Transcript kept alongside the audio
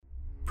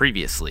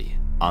Previously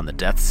on the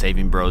Death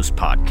Saving Bros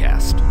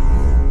podcast.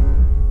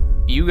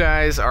 You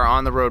guys are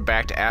on the road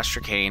back to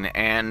Astracane,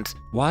 and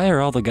Why are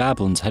all the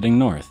goblins heading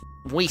north?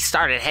 We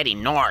started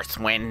heading north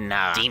when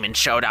Demon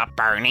showed up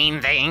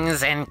burning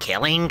things and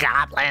killing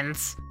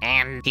goblins.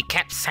 And he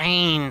kept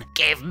saying,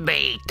 "Give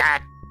me the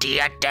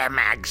diadem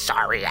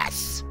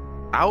Axarius."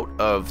 out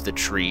of the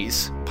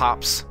trees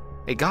pops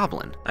a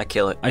goblin. I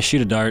kill it. I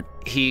shoot a dart.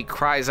 He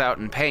cries out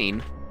in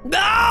pain.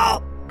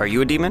 No! Are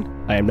you a demon?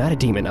 I am not a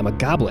demon, I'm a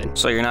goblin.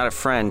 So you're not a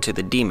friend to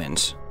the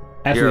demons.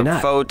 Absolutely You're a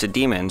not. foe to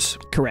demons.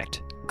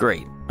 Correct.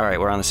 Great. All right,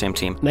 we're on the same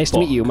team. Nice to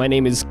meet you. My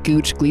name is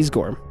Gooch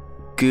Gleesgorm.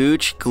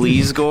 Gooch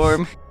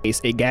Gleesgorm.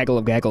 A gaggle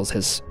of gaggles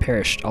has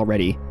perished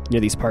already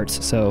near these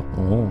parts, so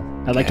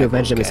I'd like to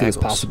avenge them as soon as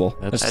gaggles. possible.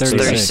 That's That's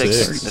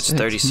 36. That's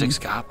 36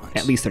 goblins.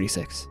 At least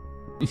 36.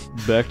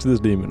 Back to this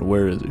demon.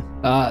 Where is he?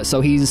 So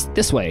he's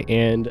this way,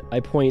 and I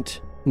point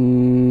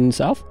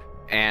south.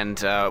 And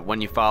when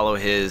you follow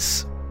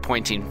his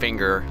pointing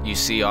finger, you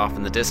see off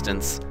in the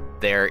distance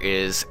there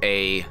is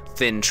a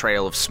thin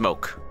trail of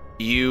smoke.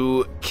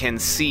 You can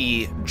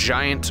see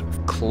giant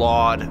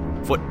clawed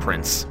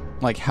footprints.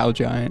 Like how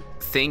giant?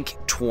 Think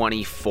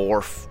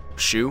 24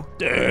 shoe.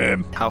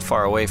 How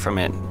far away from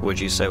it would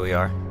you say we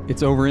are?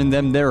 It's over in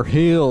them there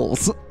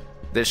hills.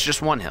 There's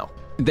just one hill.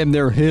 Them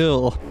there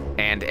hill.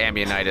 And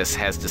Ambionitis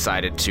has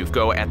decided to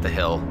go at the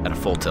hill at a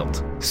full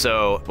tilt.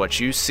 So what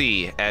you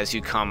see as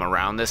you come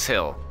around this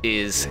hill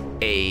is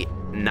a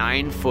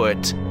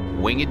 9-foot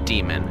winged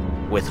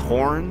demon with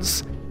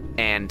horns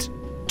and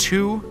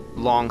 2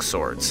 long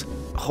swords,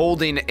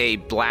 holding a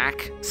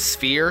black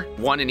sphere,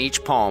 one in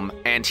each palm,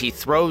 and he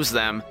throws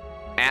them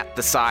at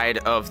the side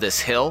of this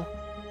hill,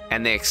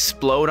 and they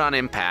explode on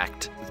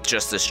impact.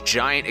 Just this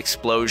giant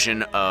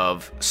explosion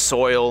of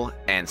soil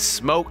and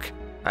smoke.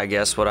 I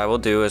guess what I will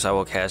do is I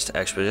will cast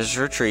Expeditious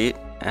Retreat,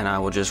 and I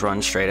will just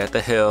run straight at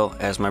the hill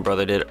as my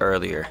brother did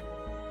earlier.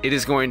 It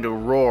is going to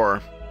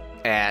roar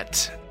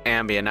at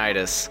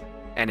Ambionitis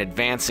and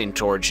advancing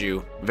towards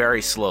you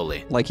very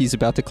slowly. Like he's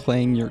about to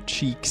clang your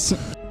cheeks.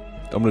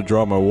 I'm gonna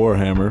draw my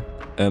warhammer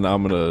and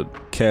I'm gonna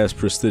cast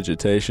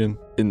Prestidigitation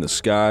in the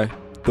sky.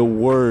 The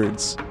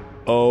words,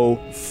 "Oh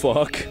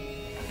fuck."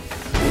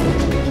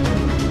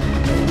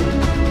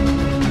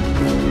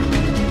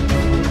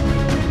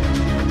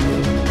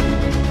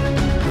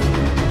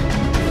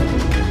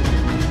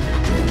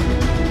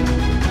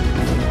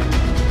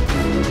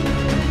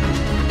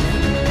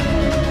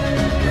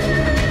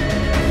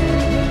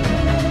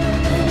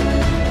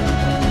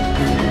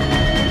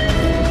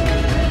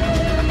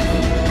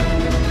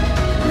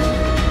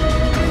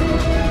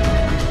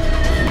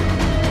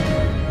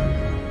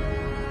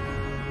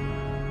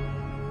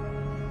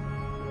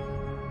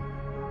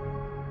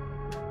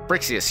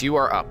 Brixius, you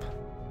are up.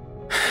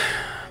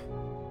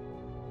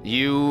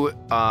 You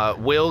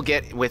will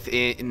get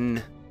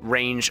within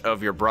range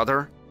of your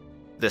brother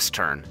this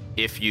turn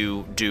if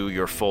you do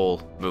your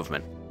full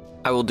movement.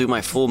 I will do my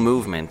full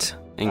movement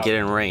and get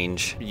in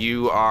range.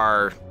 You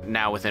are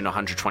now within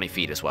 120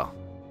 feet as well.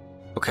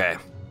 Okay.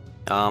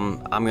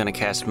 I'm gonna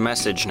cast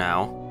Message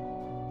now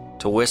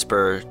to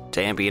whisper to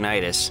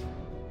Ambionitis.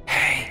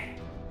 Hey,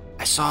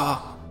 I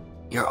saw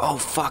your "oh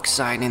fuck"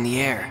 sign in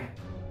the air.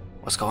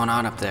 What's going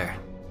on up there?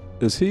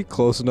 Is he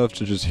close enough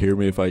to just hear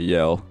me if I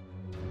yell?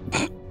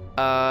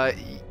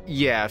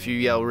 Yeah, if you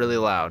yell really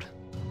loud.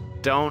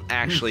 Don't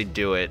actually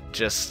do it,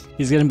 just...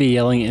 He's gonna be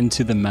yelling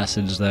into the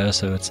message though,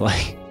 so it's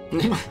like...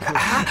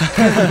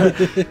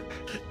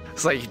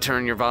 It's like you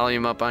turn your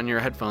volume up on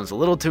your headphones a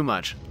little too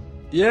much.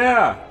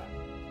 Yeah!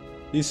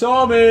 He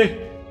saw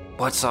me!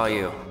 What saw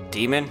you?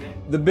 Demon?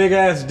 The big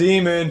ass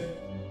demon!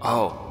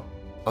 Oh,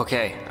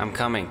 okay, I'm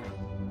coming.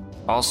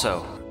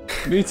 Also,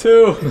 Me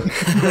too!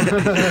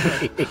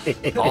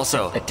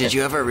 did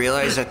you ever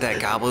realize that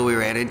goblin we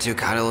ran into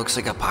kind of looks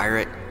like a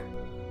pirate?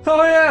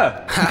 Oh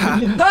yeah!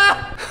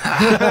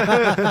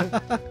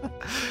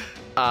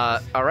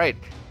 All right.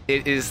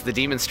 It is the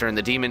demon's turn.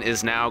 The demon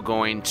is now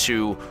going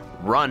to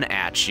run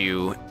at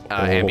you,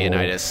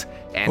 Ambionitis,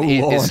 and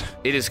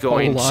it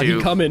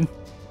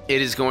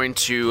is going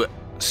to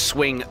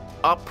swing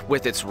up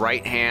with its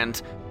right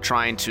hand,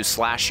 trying to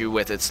slash you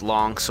with its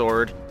long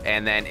sword,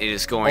 and then it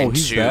is going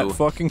he's to... that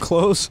fucking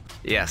close?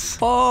 Yes.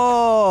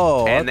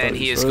 Oh! And then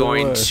he is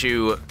going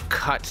to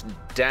cut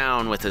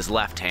down with his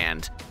left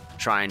hand,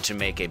 trying to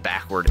make a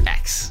backward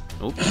X.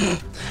 Oop.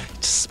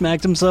 Just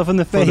smacked himself in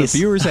the For the face.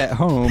 viewers at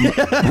home,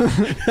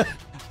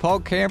 Paul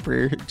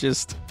Camper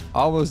just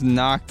almost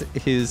knocked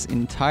his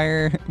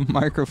entire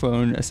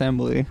microphone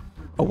assembly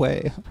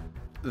away.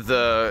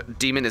 The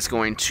demon is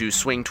going to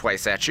swing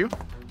twice at you. Yeah,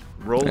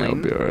 Rolling. I'll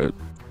be alright.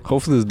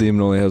 Hopefully this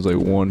demon only has like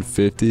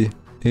 150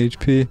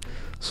 HP,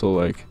 so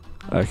like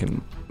I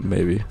can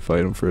maybe fight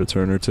him for a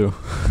turn or two.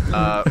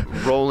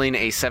 Rolling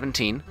a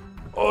 17.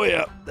 Oh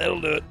yeah, that'll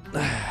do it.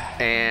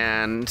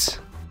 And,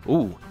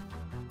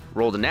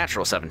 rolled a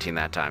natural 17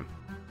 that time.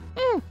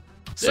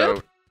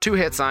 So, 2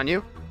 hits on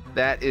you.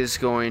 That is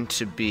going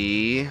to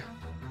be...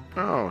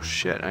 Oh,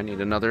 shit. I need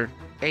another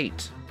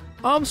 8.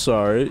 I'm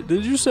sorry.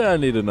 Did you say I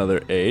need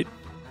another 8?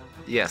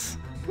 Yes.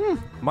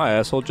 My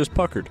asshole just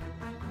puckered.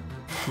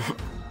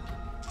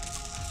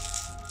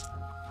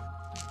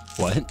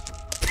 What?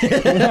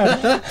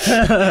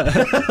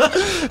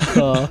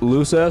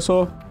 Loose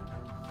asshole?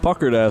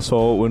 Puckered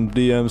asshole when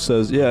DM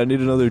says, yeah, I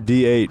need another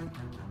D8.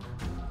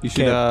 You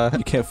should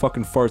You can't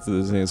fucking fart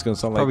through this thing. It's gonna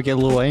sound probably like... get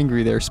a little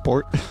angry there,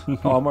 sport.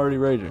 Oh, I'm already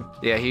raging.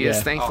 Yeah, he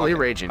is thankfully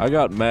raging. I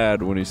got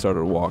mad when he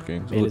started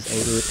walking. Man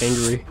is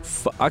angry.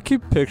 I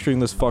keep picturing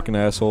this fucking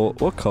asshole.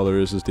 What color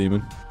is this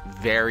demon?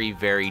 Very,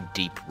 very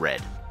deep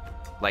red.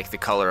 Like the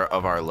color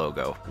of our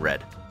logo,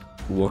 red.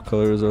 What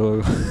color is our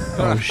logo?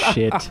 Oh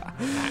shit.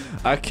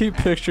 I keep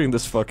picturing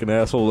this fucking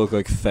asshole look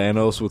like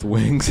Thanos with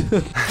wings.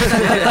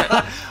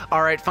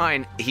 All right,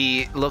 fine.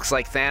 He looks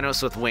like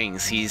Thanos with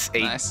wings. He's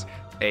a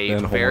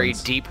And very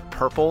horns. deep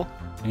purple.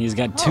 And he's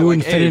got two like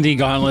infinity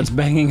gauntlets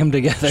banging them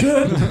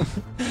together.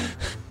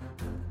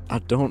 I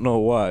don't know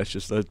why. It's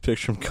just I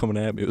picture him coming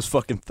at me. It was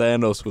fucking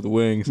Thanos with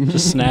wings.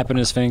 Just snapping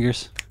his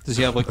fingers. Does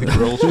he have like the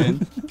grill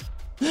chin?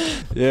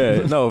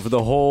 Yeah, no, for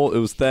the whole, it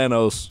was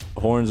Thanos,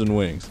 horns and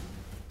wings.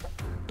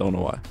 Don't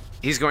know why.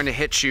 He's going to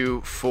hit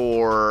you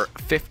for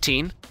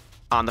 15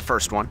 on the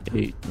first one.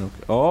 8. Okay.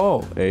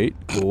 Oh, 8.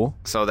 Cool.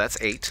 So that's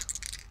 8.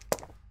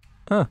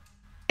 Huh.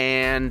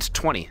 And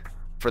 20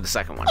 for the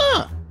second one.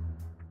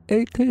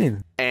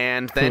 18.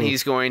 And then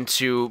he's going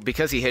to,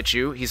 because he hit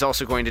you, he's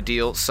also going to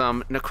deal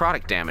some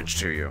necrotic damage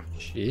to you.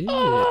 Shit.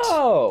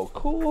 Oh,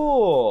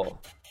 cool.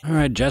 All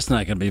right, Jeff's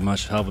not gonna be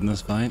much help in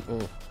this fight.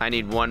 I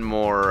need one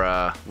more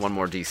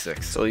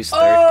d6. So he's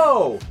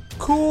Oh,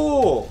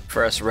 cool.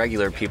 for us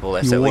regular people,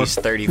 that's at least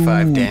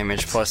 35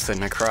 damage plus the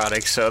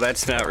necrotic, so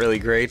that's not really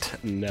great.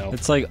 No.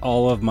 It's like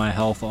all of my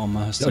health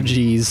almost. Oh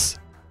jeez.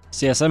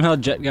 So yeah, somehow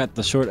Jet got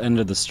the short end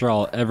of the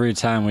straw every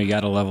time we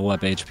got to level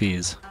up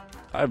HPs.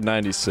 I have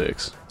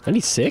 96.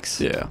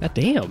 96? Yeah. God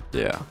damn.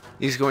 Yeah.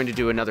 He's going to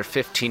do another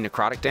 15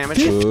 necrotic damage.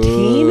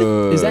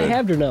 15? Is that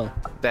halved or no?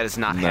 That is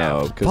not No,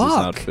 halved. because it's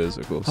not Fuck.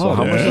 physical. So Oh,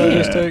 how much did I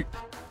just take?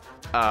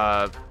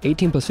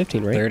 18 plus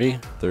 15, right? 30,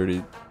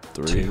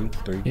 33.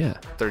 3. Yeah.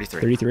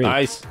 33. 33.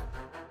 Nice.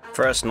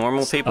 For us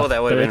normal people,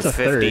 that would have been that's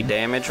a 50 third.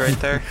 damage right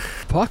there,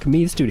 Fuck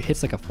me, this dude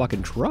hits like a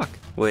fucking truck.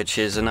 which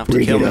is enough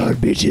to kill me.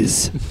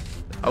 bitches.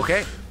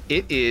 Okay.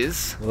 It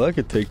is. Well, I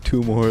could take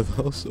 2 more of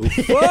those. So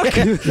fuck.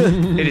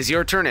 It is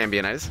your turn,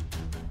 Ambionitis.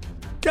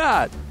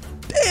 God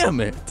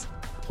damn it.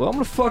 Well, I'm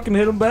gonna fucking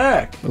hit him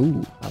back.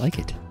 Ooh, I like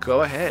it.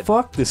 Go ahead.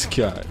 Fuck this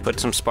guy. Put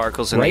some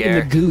sparkles in Right the in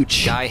air. the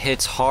gooch. Guy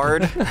hits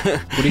hard.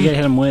 What do you get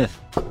hit him with?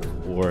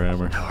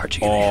 Warhammer. How hard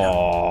you gonna hit him?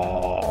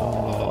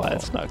 Oh,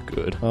 that's not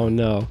good. Oh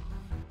no.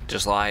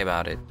 Just lie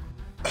about it.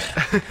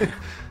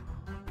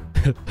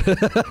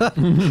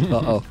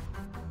 Uh-oh.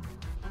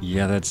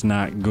 Yeah, that's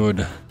not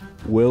good.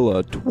 Will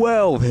a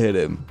 12 hit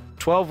him?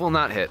 12 will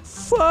not hit.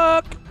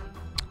 Fuck.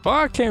 Well,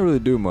 I can't really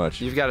do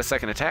much. You've got a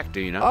second attack, do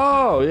you know?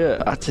 Oh,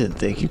 yeah. I didn't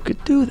think you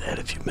could do that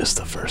if you missed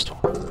the first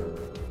one.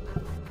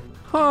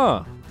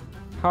 Huh.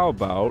 How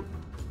about...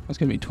 That's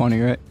gonna be 20,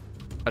 right?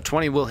 A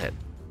 20 will hit.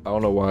 I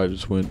don't know why I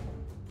just went...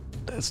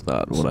 That's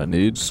not what I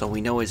need. So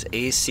we know his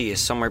AC is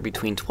somewhere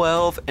between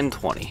 12 and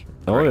 20.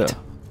 Oh, Great.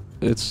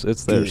 yeah. It's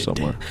there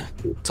somewhere.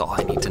 That's all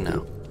I need to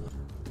know.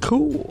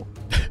 Cool.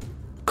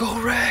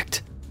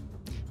 Correct.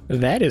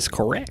 That is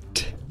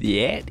correct.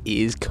 That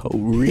is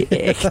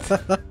correct.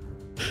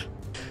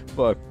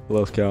 Fuck.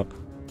 Lost count.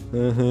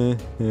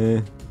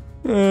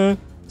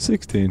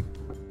 16.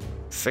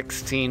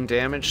 16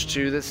 damage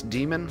to this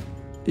demon.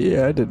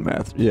 Yeah, I did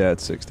math. Yeah,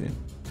 it's 16.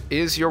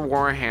 Is your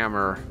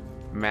Warhammer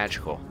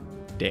magical?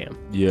 Damn.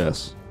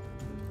 Yes.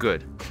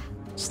 Good.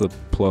 It's the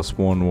 +1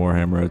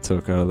 Warhammer I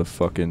took out of the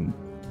fucking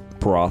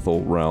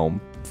brothel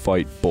realm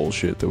fight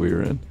bullshit that we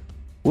were in.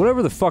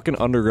 Whatever the fucking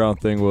underground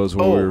thing was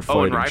when we were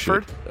fighting Owen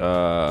shit.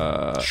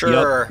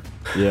 Sure.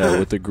 Yeah,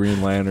 with the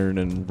Green Lantern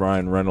and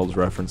Ryan Reynolds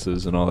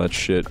references and all that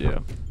shit, yeah.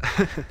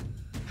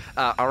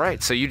 All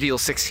right, so you deal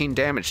 16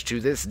 damage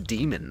to this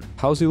demon.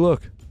 How's he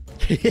look?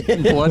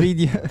 Bloodied.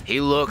 Yeah.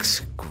 He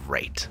looks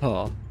great.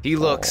 Oh. He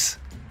looks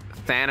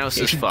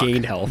Thanos as fuck.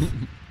 Gain health.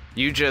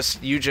 You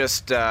just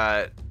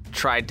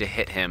tried to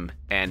hit him,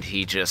 and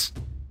he just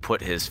put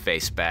his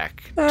face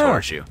back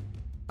towards you.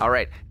 All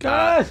right,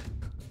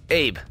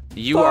 Abe,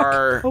 you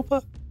are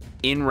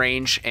in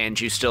range, and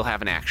you still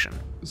have an action.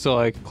 So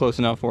like close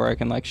enough where I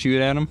can like shoot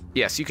at him.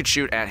 Yes, you could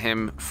shoot at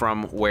him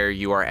from where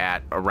you are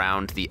at,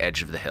 around the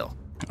edge of the hill.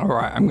 All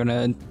right, I'm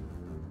gonna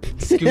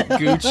scoot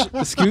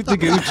the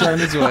gooch on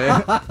his way.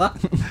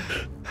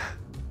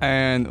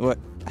 And what?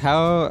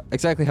 How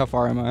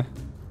far am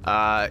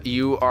I?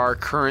 You are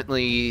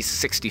currently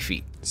 60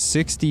 feet.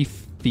 60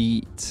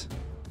 feet.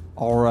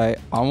 All right,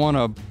 I want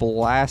to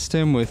blast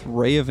him with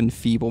Ray of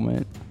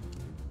Enfeeblement.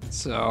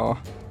 So,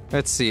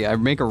 let's see. I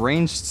make a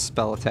ranged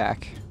spell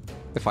attack.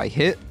 If I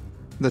hit,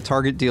 the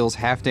target deals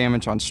half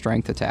damage on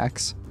strength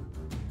attacks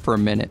for a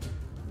minute.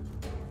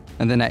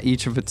 And then at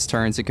each of its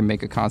turns, it can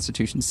make a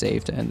Constitution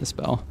save to end the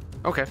spell.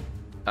 Okay.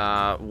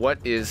 What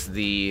is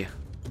the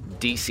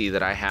DC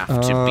that I have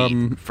to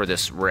beat for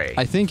this ray?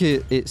 I think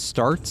it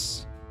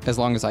starts as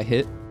long as I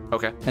hit,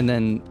 Okay. and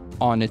then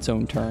on its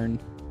own turn,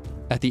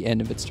 at the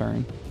end of its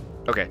turn.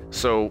 Okay,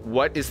 so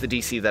what is the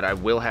DC that I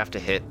will have to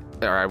hit,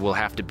 or I will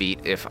have to beat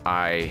if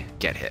I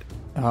get hit?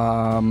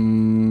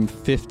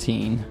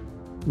 15.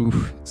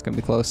 Oof, it's gonna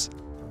be close.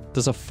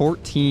 Does a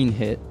 14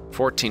 hit?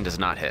 14 does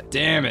not hit.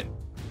 Damn it.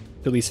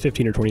 At least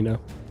 15 or 20 now.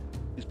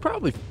 He's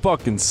probably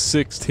fucking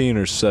 16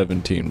 or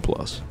 17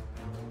 plus.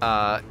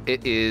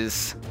 It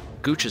is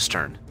Gooch's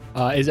turn.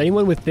 Is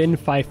anyone within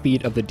 5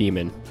 feet of the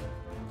demon?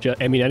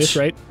 Ammunitis,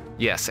 right?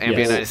 Yes,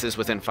 Ambionitis is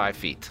within 5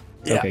 feet.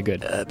 Yeah, Okay, good.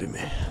 that'd be me.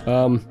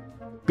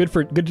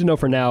 Good to know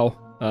for now.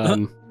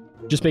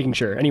 Just making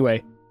sure.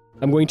 Anyway,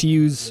 I'm going to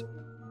use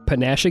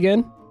Panache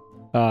again.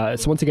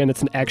 So once again,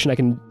 it's an action I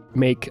can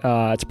make.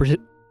 It's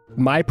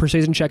my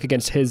persuasion check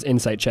against his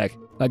insight check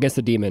against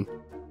the demon.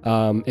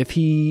 If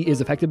he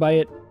is affected by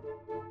it,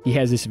 he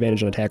has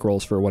disadvantage on attack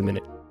rolls for 1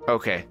 minute.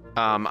 Okay,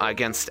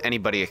 against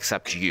anybody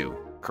except you,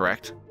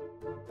 correct?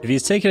 If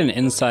he's taking an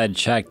inside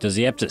check, does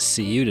he have to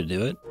see you to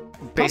do it?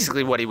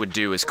 Basically what he would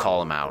do is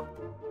call him out.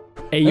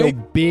 Hey, yo,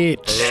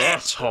 bitch.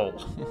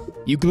 Asshole.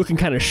 You looking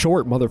kind of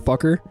short,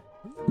 motherfucker.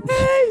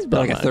 He's about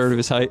like a third of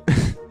his height.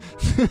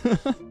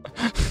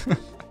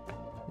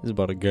 He's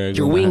about a gaggle.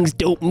 Your wings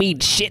don't mean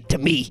shit to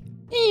me.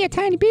 Hey, you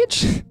tiny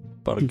bitch.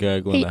 About a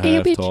gaggle and a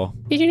half tall.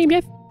 Is your name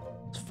Jeff?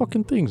 This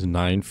fucking thing's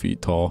 9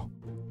 feet tall.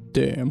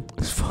 Damn.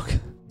 It's fucking.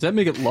 Does that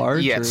make it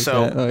large? Yeah, or is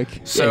so- that,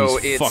 like... So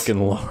he's it's fucking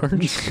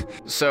large.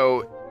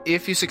 So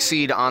if you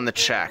succeed on the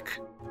check,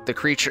 the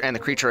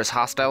creature is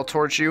hostile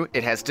towards you,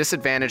 it has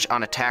disadvantage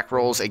on attack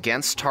rolls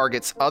against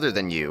targets other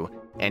than you,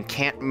 and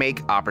can't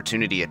make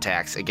opportunity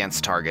attacks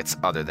against targets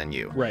other than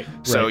you. Right.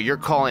 So you're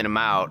calling him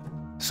out.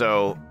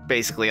 So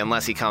basically,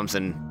 unless he comes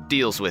and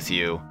deals with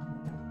you,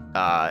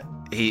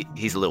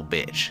 he's a little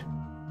bitch,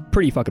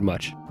 Pretty fucking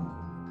much.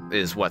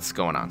 is what's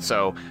going on.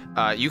 So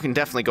you can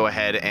definitely go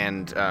ahead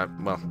and,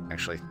 well,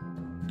 actually,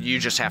 you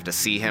just have to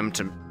see him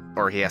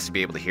or he has to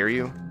be able to hear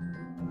you.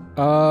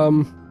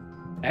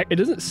 It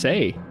doesn't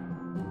say.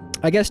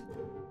 I guess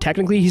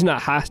technically he's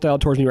not hostile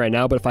towards me right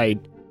now, but if I...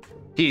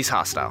 He's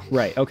hostile.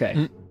 Right,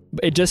 okay.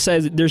 It just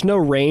says there's no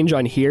range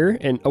on here,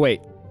 and... Oh,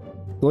 wait.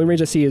 The only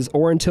range I see is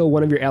or until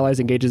one of your allies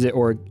engages it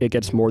or it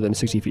gets more than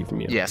 60 feet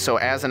from you. Yeah, so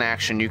as an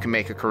action, you can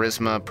make a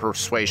charisma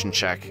persuasion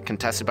check,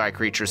 contested by a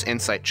creature's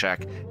insight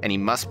check, and he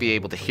must be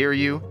able to hear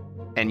you,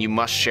 and you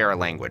must share a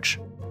language.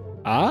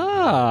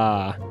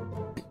 Ah.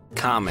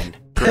 Common.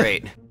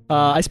 Great.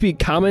 I speak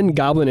Common,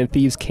 Goblin, and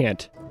Thieves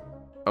can't.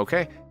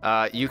 Okay,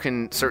 you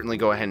can certainly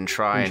go ahead and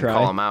try and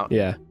call him out.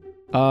 Yeah.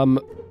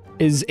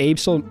 Is Abe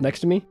still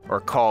next to me?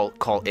 Or call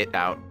it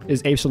out.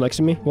 Is Abe still next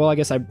to me? Well, I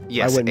guess I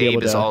Yes, wouldn't be Abe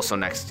able to... is also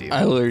next to you.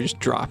 I literally just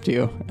dropped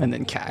you and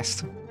then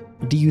cast.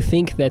 Do you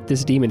think that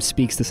this demon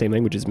speaks the same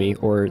language as me,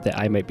 or that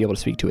I might be able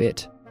to speak to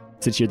it,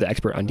 since you're the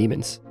expert on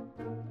demons?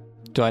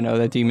 Do I know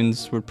that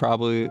demons would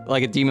probably...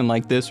 Like, a demon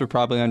like this would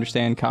probably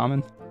understand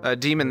Common? A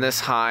demon this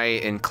high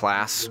in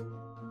class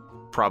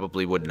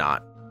probably would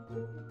not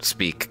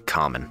speak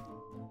Common.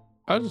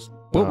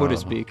 What would it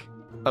speak?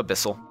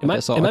 Abyssal. Am I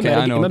Abyssal.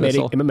 metagaming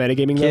though? Can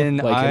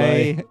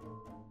I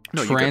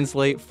No, you could-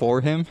 translate for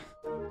him?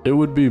 It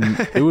would be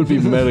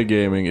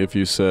metagaming if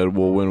you said,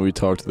 well, when we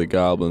talked to the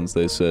goblins,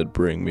 they said,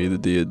 bring me the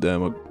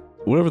diadem,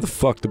 whatever the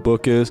fuck the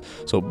book is.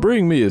 So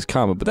bring me is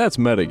common, but that's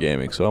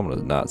metagaming, so I'm going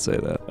to not say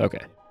that.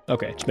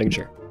 Okay, just making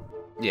sure.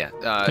 Yeah.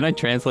 Can I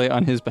translate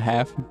on his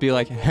behalf? Be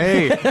like,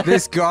 hey,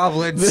 this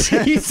goblin's...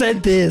 He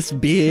said this,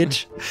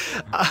 bitch.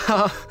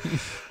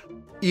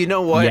 You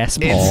know what? Yes,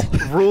 It's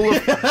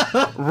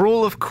Paul.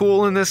 rule of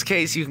cool in this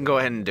case. You can go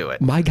ahead and do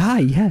it. My guy,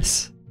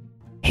 yes.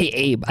 Hey,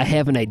 Abe, I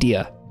have an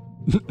idea.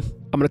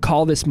 I'm gonna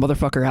call this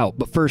motherfucker out,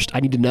 but first I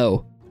need to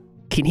know,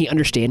 can he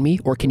understand me,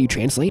 or can you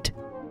translate?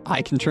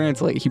 I can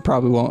translate. He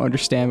probably won't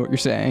understand what you're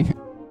saying.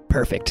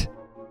 Perfect.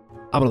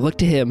 I'm gonna look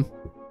to him,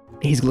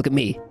 and he's gonna look at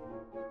me.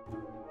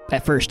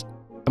 At first,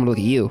 I'm gonna look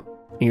at you,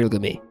 and you're gonna look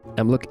at me. I'm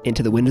gonna look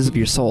into the windows of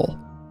your soul,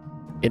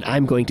 and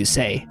I'm going to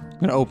say...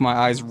 I'm going to open my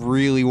eyes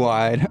really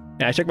wide.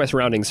 And I check my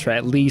surroundings for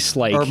at least,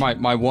 like... Or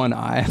my one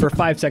eye. For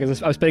 5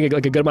 seconds. I was spending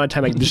like a good amount of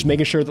time like just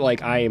making sure that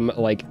like I'm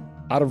like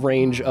out of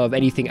range of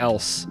anything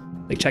else.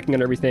 Like checking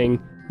on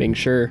everything, making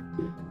sure.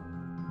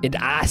 And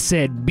I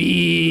said, bitch.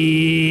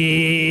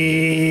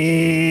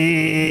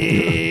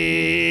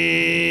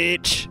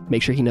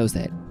 Make sure he knows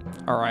that.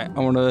 All right, I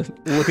want to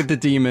look at the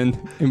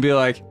demon and be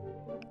like,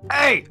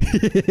 hey!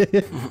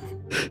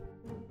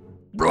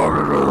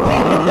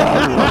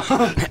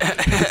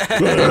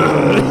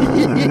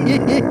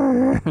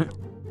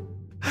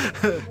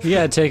 You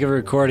gotta take a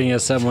recording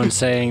of someone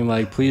saying,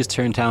 like, please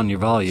turn down your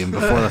volume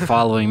before the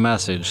following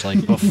message,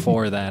 like,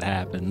 before that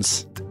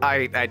happens.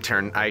 I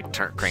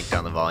crank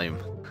down the volume.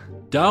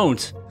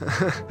 Don't!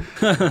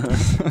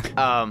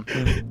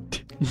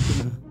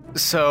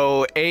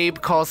 So Abe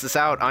calls this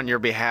out on your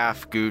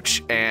behalf,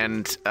 Gooch,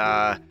 and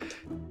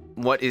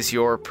what is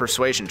your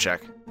persuasion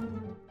check?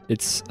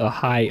 It's a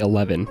high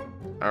 11.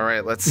 All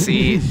right, let's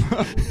see.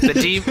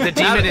 The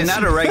demon is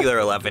not a regular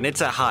 11.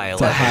 It's a high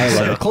 11. It's a high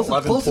 11. Close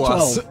to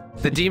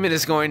 12. The demon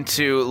is going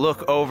to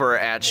look over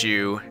at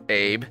you,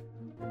 Abe,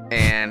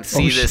 and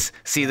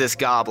see this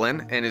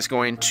goblin and is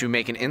going to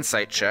make an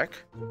insight check.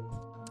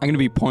 I'm gonna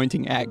be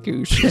pointing at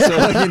Gooch so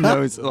like, he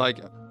knows. Like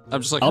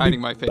I'm just like hiding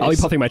my face. I'll be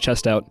puffing my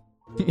chest out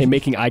and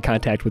making eye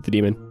contact with the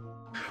demon.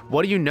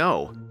 What do you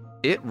know?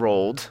 It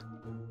rolled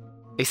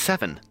a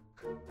 7.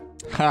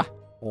 Ha!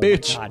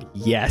 Bitch. God,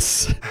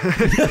 yes.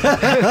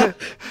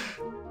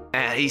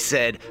 And he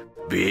said,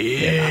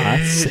 "Bitch."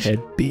 I said,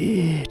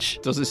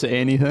 bitch. Does it say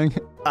anything?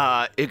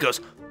 It goes.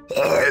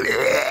 What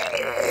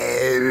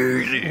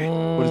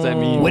does that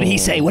mean? What did he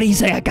say? What did he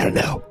say? I gotta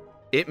know.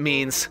 It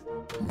means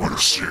I'm gonna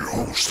see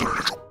who's the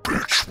little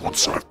bitch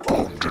once I've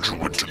pounded you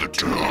into the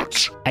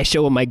dirt. I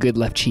show him my good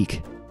left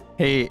cheek.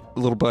 Hey,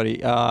 little buddy.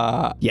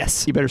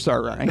 Yes. You better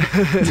start running.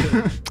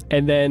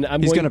 And then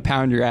He's gonna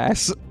pound your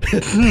ass.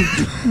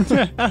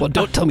 Well,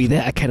 don't tell me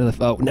that. I kind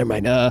of. Oh, never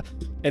mind.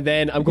 And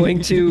then I'm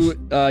going to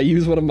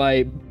use one of my.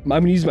 I'm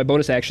going to use my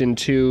bonus action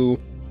to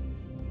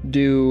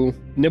do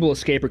nibble,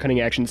 escape, or cunning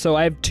action. So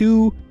I have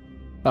 2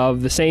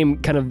 of the same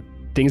kind of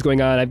things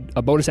going on. I have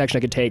a bonus action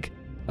I could take.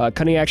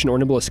 Cunning action or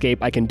nibble,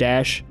 escape. I can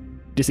dash,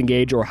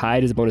 disengage, or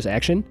hide as a bonus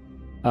action.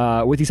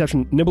 With the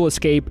exception, nibble,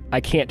 escape,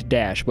 I can't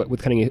dash, but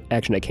with cunning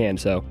action I can.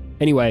 So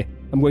anyway,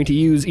 I'm going to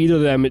use either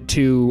of them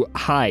to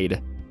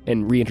hide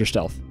and re-enter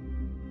stealth.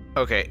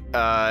 okay.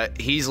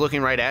 He's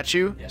looking right at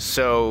you,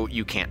 so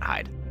you can't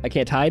hide. I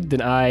can't hide,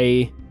 then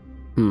I.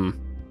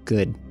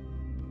 Good.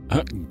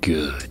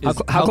 Good.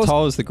 How close-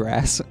 tall is the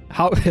grass?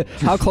 How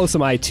close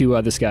am I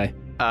to this guy?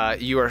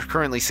 You are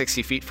currently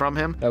 60 feet from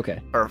him, Okay.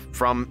 or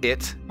from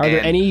it. Are there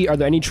and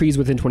any trees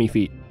within 20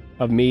 feet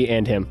of me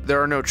and him?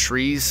 There are no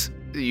trees.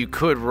 You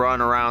could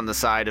run around the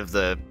side of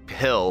the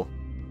hill,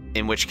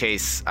 in which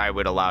case I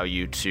would allow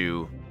you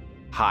to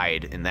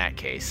hide in that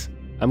case.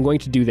 I'm going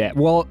to do that.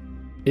 Well,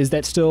 is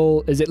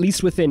at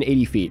least within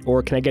 80 feet,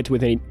 or can I get to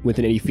within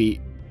 80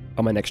 feet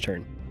on my next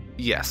turn?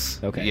 Yes.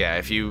 Okay. Yeah,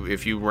 if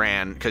you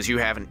ran, because you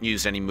haven't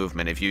used any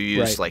movement, if you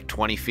used Right. like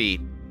 20 feet,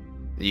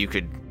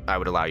 I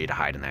would allow you to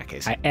hide in that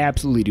case. I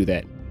absolutely do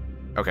that.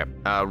 Okay.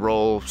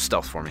 Roll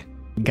stealth for me.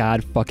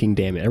 God fucking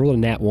damn it. I rolled a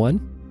nat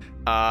 1.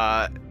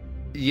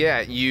 Yeah,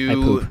 I you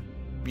poop.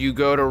 you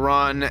go to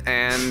run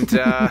and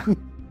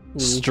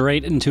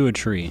Straight into a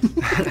tree.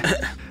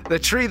 the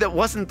tree that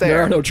wasn't There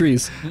there. are no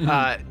trees.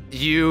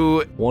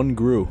 You One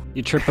grew.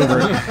 You trip over.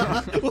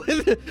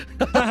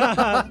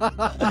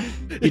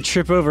 You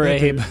trip over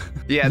Abe.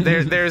 yeah,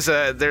 there's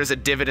a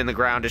divot in the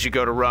ground as you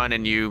go to run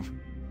and you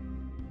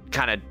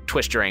kind of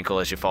twist your ankle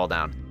as you fall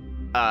down.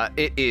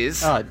 It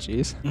is Oh,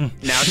 jeez.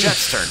 now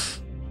Jet's turn.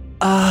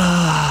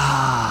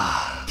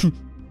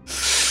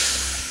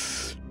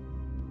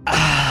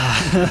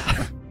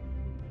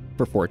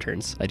 For 4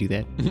 turns, I do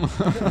that.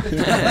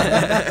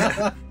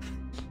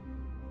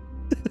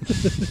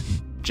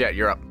 Jet,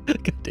 you're up.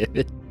 God damn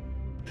it.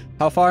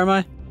 How far am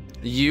I?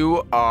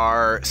 You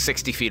are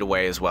 60 feet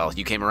away as well.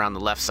 You came around the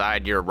left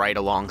side. You're right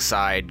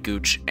alongside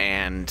Gooch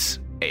and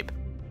Abe.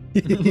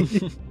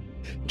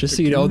 Just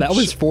so you know, that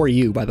was for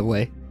you, by the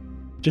way.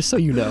 Just so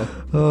you know.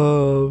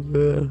 Oh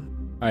man.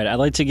 All right, I'd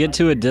like to get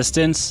to a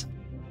distance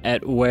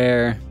at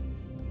where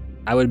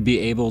I would be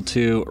able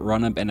to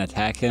run up and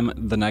attack him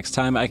the next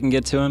time I can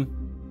get to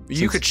him.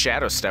 You could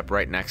shadow step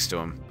right next to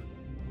him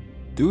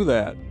Do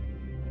that.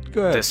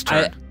 Go ahead. this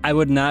turn. I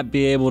would not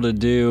be able to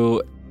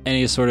do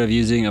any sort of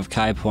using of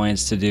Kai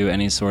points to do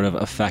any sort of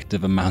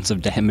effective amounts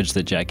of damage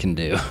that Jet can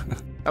do.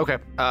 Okay.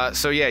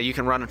 So yeah, you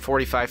can run at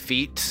 45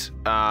 feet.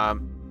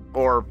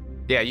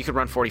 You could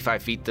run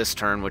 45 feet this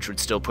turn, which would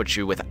still put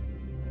you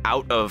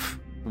out of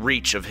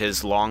reach of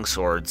his long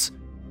swords,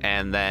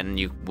 and then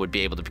you would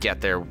be able to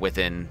get there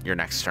within your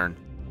next turn.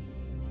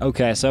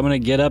 Okay, so I'm gonna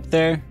get up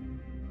there,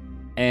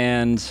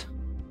 and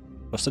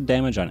what's the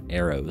damage on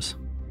arrows?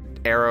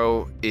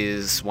 Arrow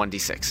is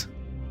 1d6.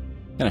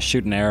 I'm gonna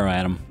shoot an arrow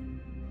at him.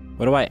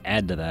 What do I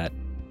add to that?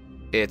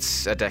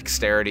 It's a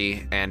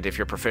dexterity, and if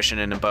you're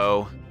proficient in a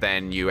bow,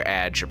 then you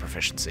add your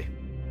proficiency.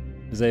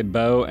 Is a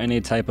bow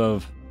any type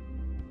of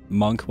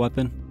monk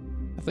weapon?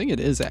 I think it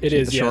is actually It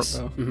is, the yes.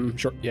 short bow. Mm-hmm,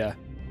 short, yeah.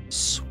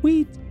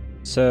 Sweet.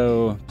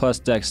 So plus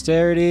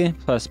dexterity,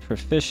 plus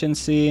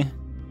proficiency,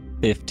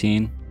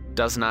 15.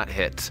 Does not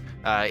hit.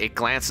 It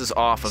glances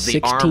off of the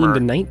 16 armor. to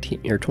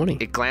 19, or 20.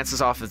 It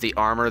glances off of the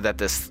armor that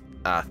this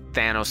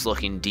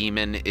Thanos-looking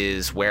demon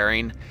is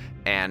wearing,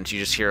 and you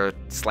just hear a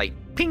slight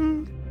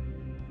ping.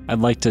 I'd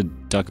like to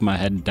duck my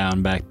head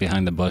down back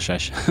behind the bush.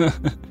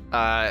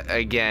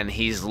 Again,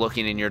 he's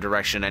looking in your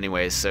direction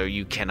anyways, so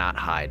you cannot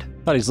hide.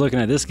 Thought he's looking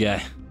at this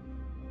guy.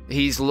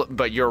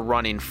 But you're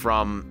running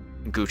from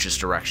Gooch's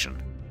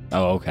direction.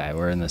 Oh, okay.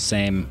 We're in the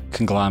same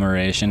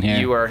conglomeration here.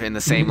 You are in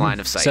the same line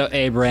of sight. So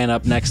Abe ran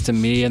up next to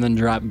me and then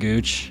dropped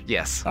Gooch.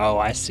 Yes. Oh,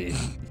 I see.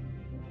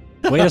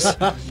 Wait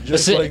a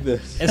Just like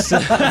this.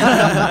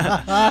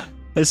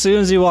 As soon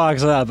as he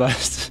walks up,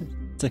 it's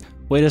like,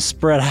 way to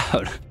spread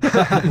out.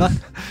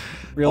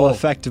 Real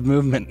effective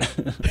movement.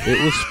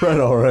 It was spread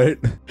all right.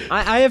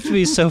 I have to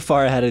be so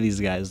far ahead of these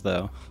guys,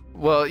 though.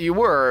 Well, you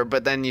were,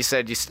 but then you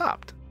said you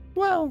stopped.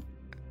 Well,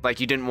 Like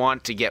you didn't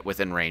want to get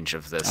within range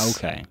of this.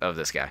 Okay. Of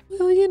this guy.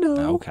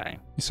 Okay.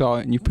 You saw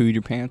it and you pooed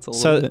your pants a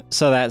little bit.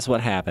 So that's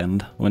what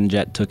happened when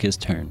Jet took his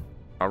turn.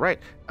 All right.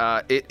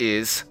 It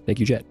is Thank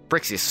you, Jet.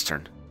 Brixius'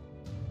 turn.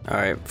 All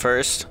right,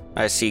 first,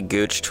 I see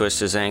Gooch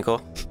twist his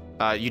ankle.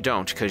 You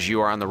don't, because you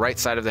are on the right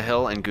side of the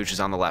hill and Gooch is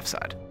on the left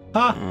side.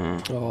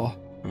 Oh.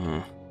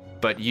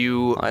 But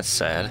you, Well, that's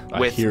sad. I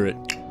with hear it.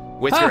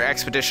 with your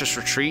expeditious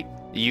retreat,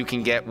 you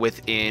can get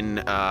within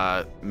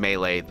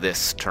melee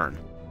this turn.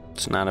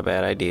 It's not a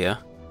bad idea.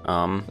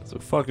 That's a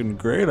fucking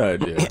great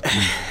idea.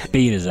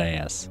 Beat his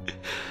ass.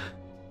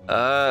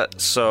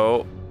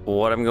 So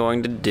what I'm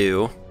going to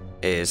do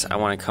is I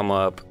want to come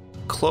up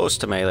close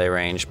to melee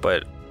range,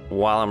 but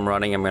while I'm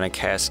running, I'm going to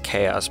cast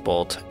Chaos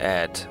Bolt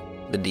at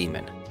the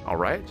demon. All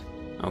right.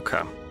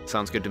 Okay.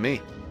 Sounds good to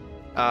me.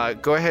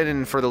 Go ahead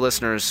and, for the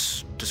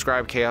listeners,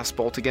 describe Chaos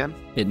Bolt again.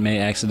 It may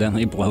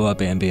accidentally blow up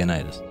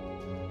Ambionitis.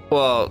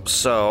 Well,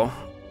 so...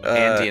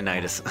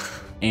 Andionitis.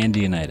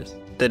 Andionitis.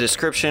 The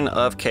description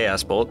of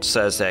Chaos Bolt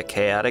says that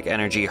chaotic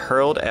energy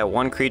hurled at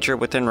one creature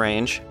within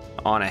range.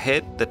 On a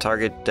hit, the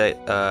target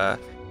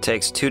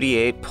takes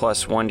 2d8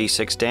 plus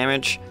 1d6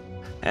 damage.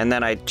 And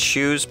then I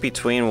choose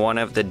between one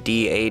of the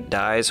d8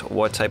 dies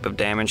what type of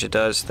damage it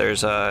does.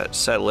 There's a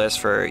set list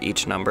for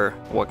each number,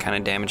 what kind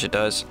of damage it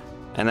does.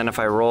 And then if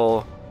I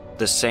roll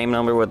the same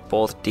number with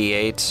both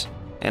d8s,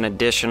 an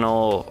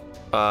additional,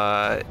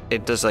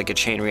 it does like a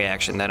chain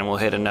reaction, then it will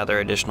hit another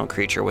additional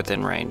creature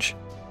within range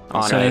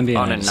on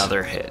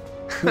another hit.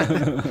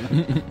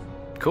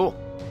 Cool.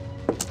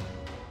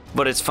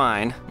 But it's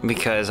fine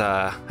because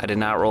I did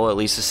not roll at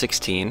least a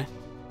 16.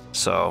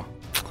 So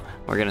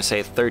we're going to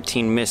say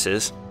 13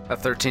 misses. A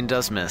 13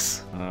 does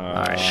miss. All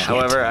right.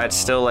 However, I'd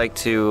still like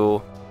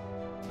to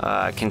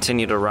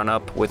continue to run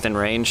up within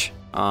range.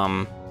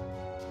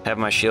 Have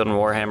my shield and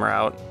warhammer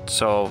out.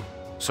 So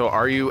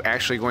are you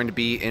actually going to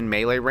be in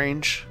melee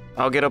range?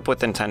 I'll get up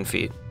within 10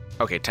 feet.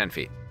 Okay, 10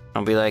 feet.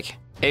 I'll be like,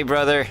 hey,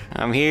 brother,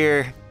 I'm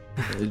here.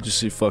 Did you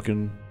see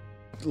fucking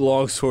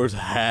longswords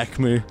hack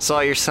me? Saw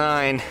your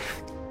sign.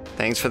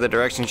 Thanks for the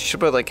directions. You should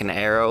put like an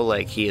arrow,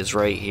 like he is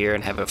right here,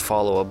 and have it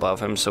follow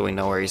above him so we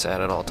know where he's at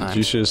all times.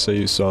 You should say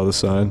you saw the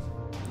sign.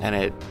 And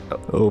it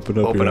Open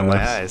up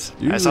my eyes.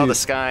 I saw the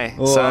sky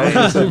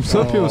sign.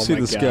 Some people see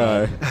my the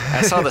God. sky.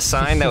 I saw the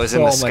sign that was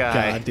in the Oh sky.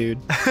 my God, dude.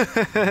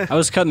 I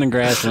was cutting the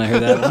grass when I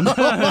heard that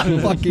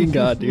one. Fucking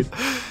God, dude.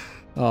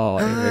 Oh,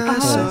 Eric. I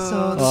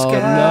saw the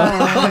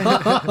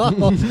sky.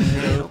 No.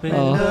 Opened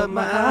up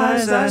my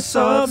eyes, I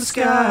saw the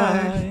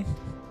sky.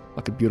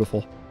 Fucking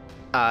beautiful.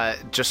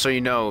 Just so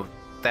you know,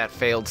 that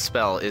failed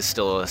spell is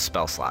still a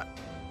spell slot.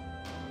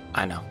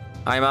 I know.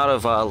 I'm out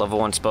of level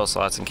 1 spell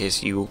slots in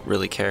case you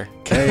really care.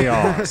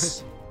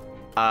 Chaos.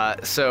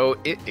 So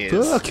it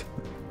is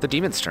the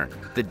demon's turn.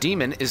 The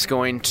demon is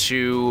going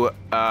to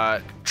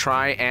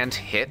try and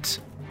hit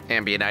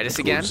Ambionitis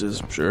again.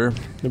 Sure.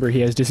 Remember, he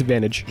has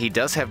disadvantage. He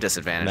does have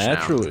disadvantage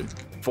Naturally. now.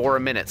 For a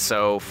minute,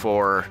 so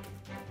for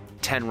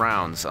 10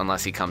 rounds,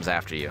 unless he comes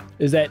after you.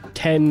 Is that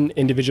 10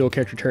 individual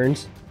character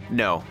turns?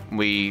 No,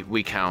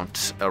 we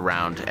count a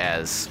round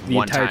as The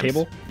one entire time.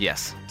 table?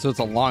 Yes. So it's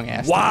a long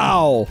ass.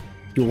 Wow.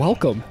 You're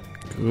welcome.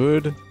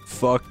 Good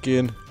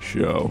fucking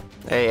show.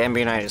 Hey,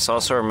 Ambionitis,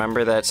 also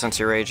remember that since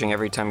you're raging,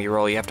 every time you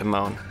roll, you have to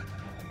moan.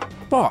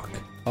 Fuck.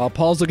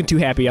 Paul's looking too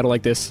happy. I don't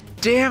like this.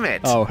 Damn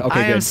it! Oh, okay,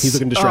 I am good. He's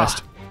looking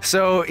distressed.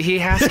 So he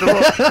has to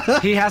roll,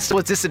 he has to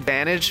with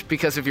disadvantage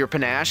because of your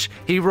panache.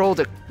 He rolled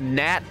a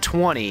nat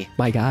 20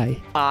 My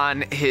guy.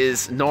 on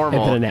his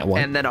normal, And then a nat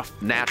 1. and then a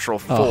natural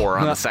 4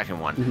 on the second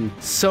one.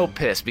 So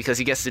pissed because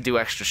he gets to do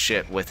extra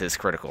shit with his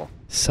critical.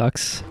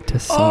 Sucks to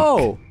suck.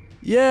 Oh,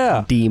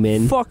 yeah.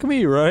 Demon. Fuck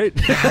me, right?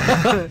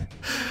 So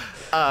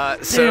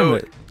Damn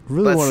it.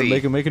 Really let's want to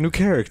see. make a new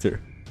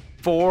character.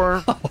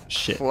 4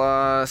 Shit.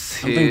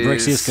 plus I don't think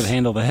Brixius his could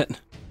handle that.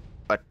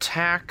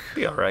 attack.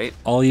 Be alright.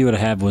 All you would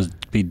have was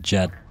be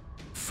Jet.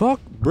 Fuck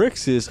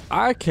Brixius.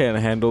 I can't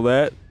handle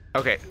that.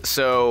 Okay,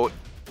 so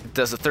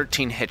does a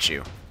 13 hit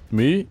you?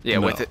 Me? Yeah,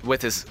 No.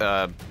 with his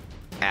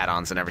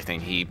add-ons and everything,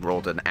 he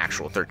rolled an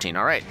actual 13.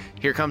 All right,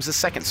 here comes his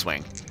second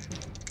swing.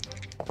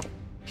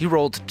 He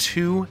rolled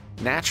 2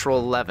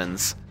 natural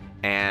 11s,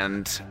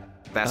 and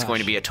that's going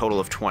to be a total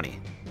of 20.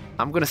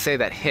 I'm going to say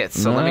that hits,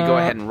 so let me go Nah.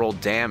 ahead and roll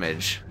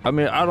damage. I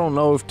mean, I don't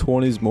know if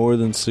 20 is more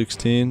than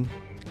 16.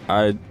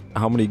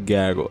 How many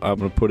gaggle? I'm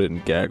gonna put it in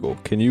gaggle.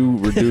 Can you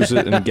reduce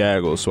it in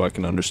gaggle so I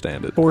can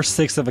understand it?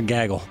 4/6 of a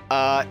gaggle.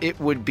 It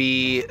would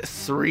be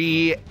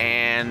 3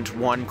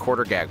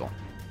 1/4 gaggle.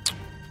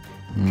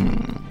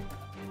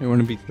 It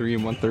wouldn't be 3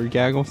 1/3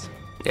 gaggles.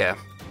 Yeah.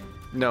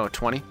 No,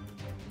 20?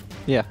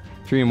 Yeah,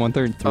 3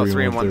 1/3. Oh,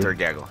 3 1/3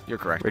 gaggle. You're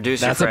correct.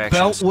 Reduce That's your a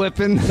fractions. belt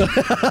whipping.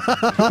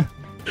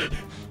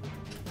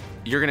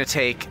 You're going to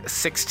take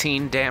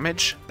 16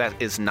 damage. That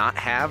is not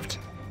halved.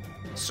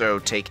 So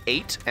take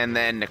 8, and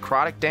then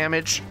necrotic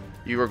damage,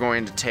 you are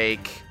going to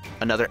take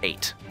another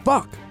 8.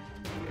 Fuck.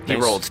 He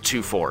Nice. rolled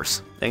 2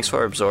 4s. Thanks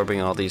for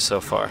absorbing all these so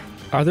far.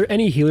 Are there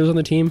any healers on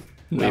the team?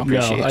 We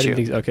appreciate no, I you. didn't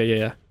think so. Okay,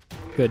 yeah.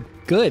 Good.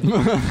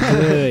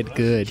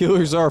 Good.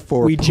 Healers are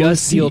for We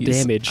just deal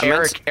pussies. damage.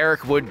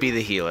 Eric would be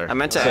the healer. I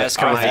meant to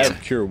ask on I my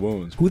have cure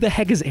wounds. Who the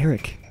heck is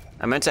Eric?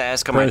 I meant to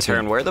ask on my Prothean.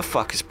 turn, where the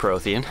fuck is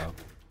Prothean?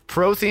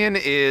 Prothean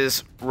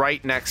is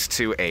right next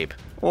to Abe.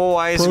 Well,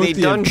 why hasn't he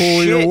Prothean, done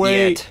pull your shit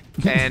weight.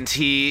 yet? And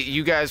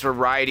you guys were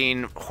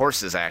riding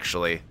horses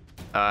actually,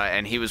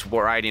 and he was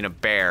riding a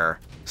bear.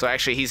 So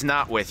actually, he's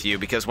not with you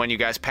because when you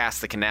guys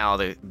passed the canal,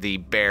 the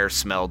bear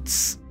smelled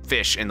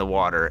fish in the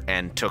water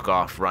and took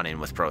off running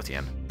with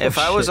Prothean. If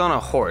I was on a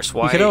horse,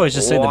 why? You could always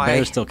just say the why-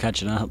 bear's still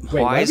catching up.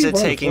 Wait, Why did is he it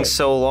run on taking foot?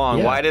 so long?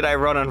 Yeah. Why did I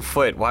run on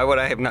foot? Why would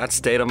I have not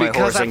stayed on my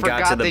Because horse I and got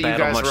forgot to the that you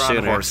battle guys much were on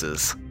sooner?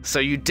 horses. So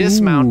you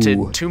dismounted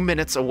Ooh. 2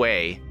 minutes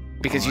away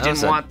because you that was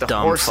didn't a want the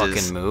dumb horses.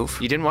 fucking move.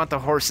 You didn't want the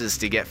horses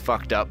to get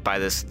fucked up by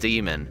this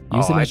demon.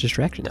 Use them I- as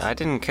distractions. I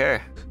didn't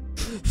care.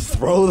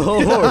 Throw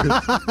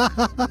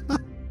the horse.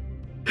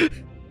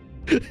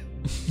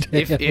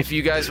 If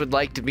you guys would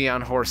like to be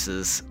on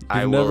horses,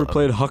 I You've will. never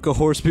played Huck a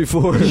Horse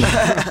before?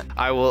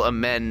 I will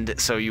amend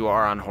so you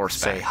are on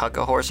horseback. Say huck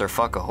a horse or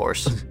fuck a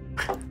horse.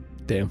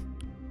 Damn.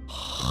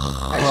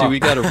 Actually, we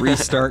got to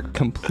restart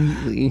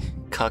completely.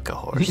 Cuck a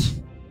horse.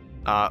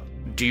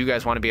 Do you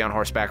guys want to be on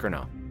horseback or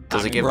no?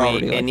 Does it give we're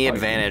already, me like, any fighting.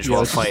 advantage Yeah, while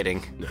let's just-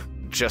 fighting?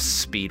 Just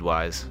speed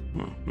wise.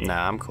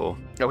 Nah, I'm cool.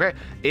 Okay.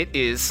 It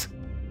is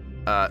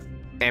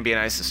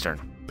Ambianice's turn.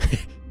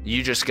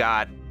 You just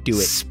got Do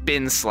it.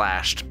 spin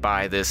slashed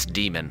by this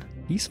demon.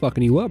 He's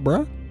fucking you up,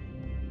 bro.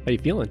 How you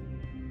feeling?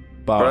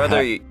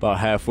 Brother, About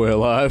halfway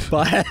alive.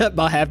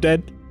 About half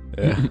dead.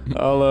 Yeah.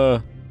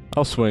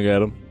 I'll swing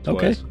at him.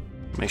 Okay. twice.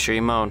 Make sure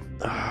you moan.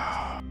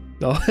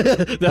 Oh,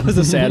 that was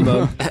a sad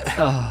moan.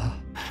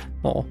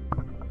 Oh.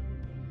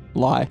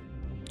 Lie.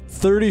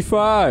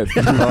 35.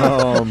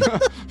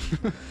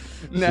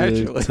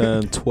 Naturally.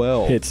 10,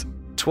 12. Hits.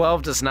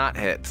 12 does not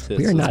hit. Hits. We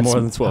are It's not more sm-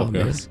 than 12, oh,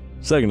 man. guys.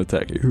 Second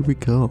attack. Here we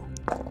go.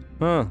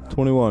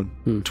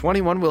 21.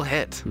 21 will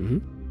hit.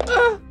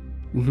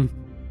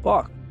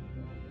 Fuck.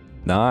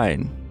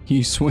 9.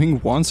 You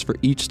swing once for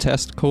each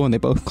testicle and they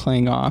both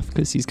clang off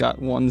because he's got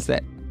ones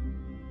that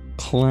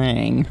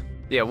clang.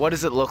 Yeah, what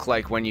does it look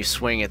like when you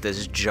swing at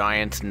this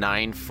giant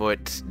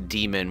 9-foot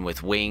demon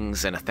with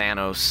wings and a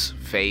Thanos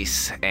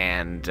face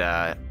and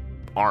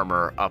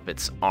armor up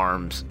its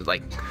arms,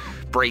 like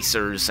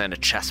bracers and a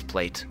chest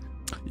plate?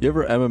 You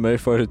ever MMA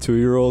fight a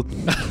 2-year-old?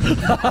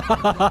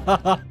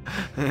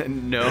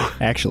 No.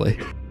 Actually.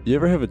 You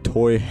ever have a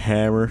toy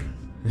hammer?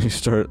 You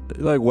start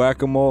like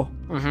whack-a-mole?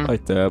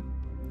 Like that.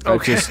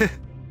 Okay. Just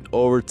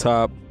over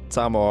top,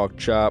 tomahawk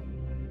chop.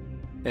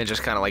 It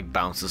just kind of like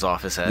bounces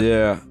off his head.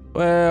 Yeah.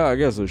 Well, I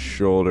guess his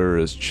shoulder,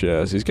 his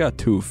chest. He's got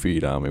 2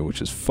 feet on me,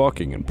 which is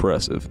fucking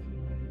impressive.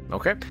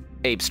 Okay.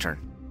 Abe's turn.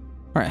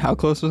 All right, how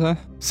close was I?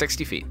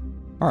 60 feet.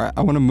 All right,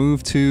 I want to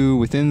move to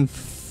within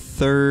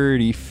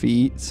 30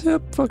 feet.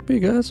 Yep, fuck me,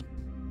 guys.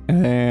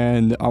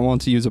 And I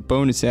want to use a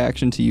bonus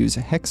action to use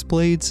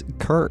Hexblade's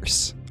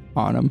Curse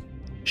on him.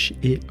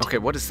 Shit. Okay,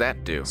 what does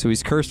that do? So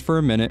he's cursed for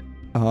a minute.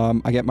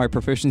 I get my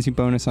proficiency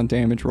bonus on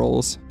damage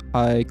rolls.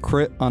 I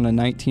crit on a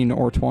 19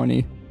 or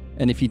 20.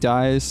 And if he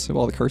dies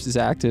while the curse is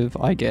active,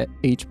 I get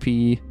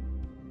HP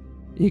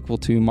equal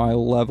to my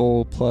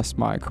level plus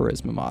my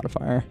charisma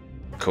modifier.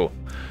 Cool.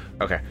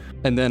 Okay.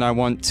 And then I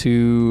want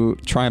to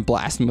try and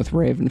blast him with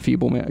Ray of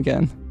Enfeeblement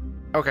again.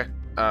 Okay.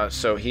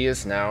 So he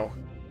is now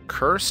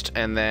cursed,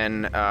 and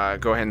then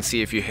go ahead and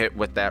see if you hit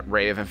with that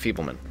ray of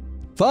enfeeblement.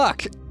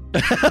 Fuck!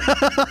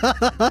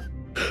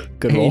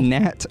 Good A roll.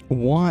 nat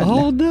 1.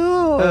 Oh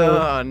no.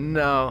 Oh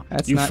no.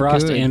 That's You not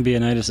frost good.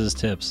 Ambianitis'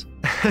 tips.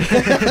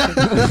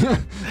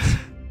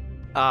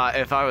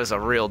 If I was a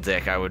real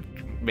dick, I would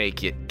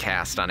make it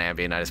cast on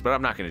Ambianitis, but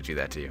I'm not going to do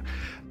that to you.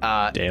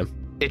 Damn.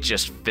 It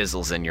just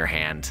fizzles in your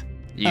hand.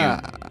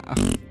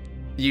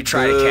 You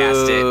try to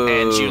cast it,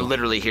 and you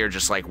literally hear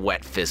just like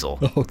wet fizzle.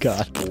 Oh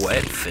god.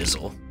 Wet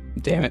fizzle.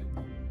 Damn it.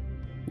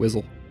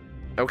 Whizzle.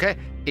 Okay,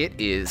 it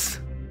is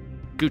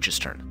Gooch's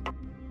turn.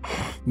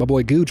 My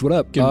boy Gooch, what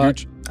up?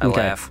 Gooch. I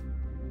laugh.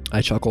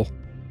 I chuckle.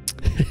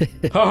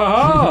 Ha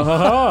ha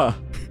ha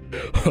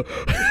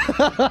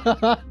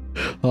ha!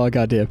 Oh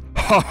goddamn.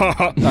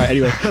 Alright,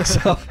 anyway.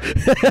 So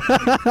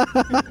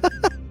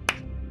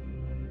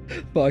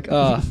fuck.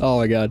 Oh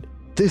my god.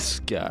 This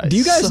guy. Do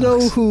you guys sucks. know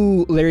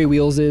who Larry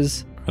Wheels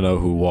is? I know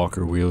who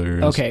Walker Wheeler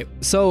is. Okay,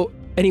 so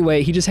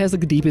anyway, he just has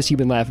like the deepest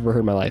human laugh I've ever heard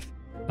in my life.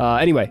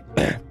 Anyway,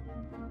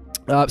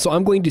 so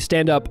I'm going to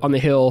stand up on the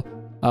hill.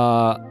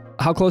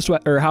 How close do I,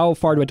 or how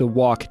far do I have to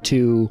walk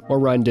to or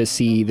run to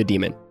see the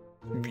demon?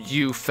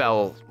 You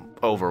fell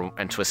over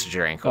and twisted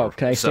your ankle. Oh,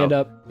 can I stand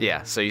up?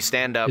 Yeah, so you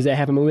stand up. Is that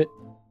half a movement?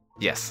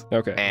 Yes.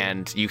 Okay.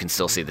 And you can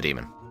still see the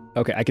demon.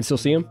 Okay, I can still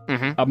see him.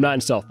 Mm-hmm. I'm not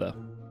in stealth though.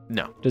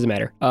 No. Doesn't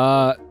matter.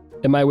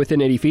 Am I within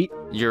 80 feet?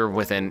 You're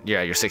within,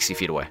 you're 60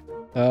 feet away.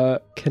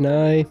 Can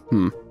I?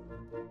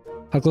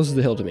 How close is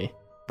the hill to me?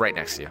 Right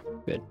next to you.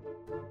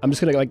 I'm just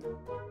gonna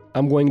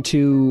I'm going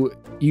to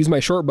use my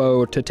short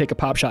bow to take a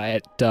pop shot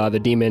at the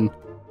demon.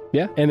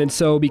 Yeah, and then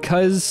so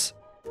because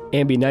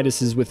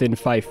Ambianitis is within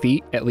 5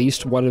 feet, at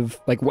least one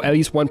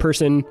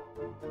person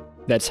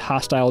that's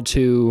hostile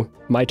to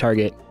my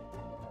target,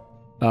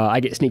 I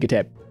get sneak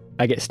attack.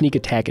 I get sneak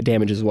attack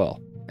damage as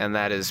well. And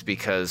that is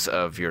because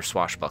of your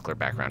swashbuckler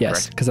background, Yes,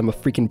 correct? because I'm a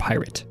freaking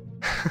pirate.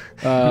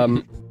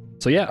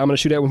 So yeah, I'm gonna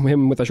shoot at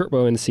him with a short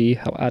bow and see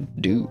how I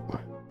do.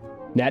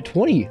 Nat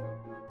 20.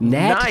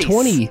 Nat Nice.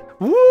 20.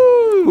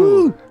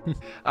 Woo!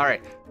 All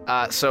right.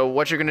 So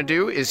what you're going to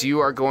do is you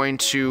are going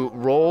to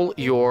roll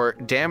your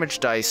damage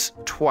dice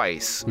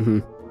twice.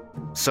 Mhm.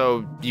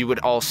 So you would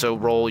also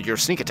roll your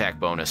sneak attack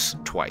bonus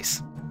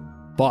twice.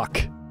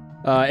 Fuck.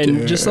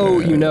 And just so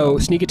you know,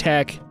 sneak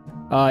attack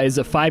is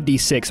a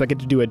 5d6, so I get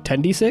to do a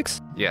 10d6.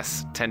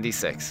 Yes,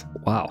 10d6.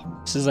 Wow.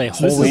 This is a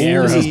So this holy is,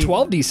 arrow. this is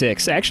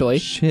 12d6 actually.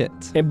 Shit.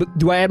 And but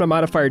do I add my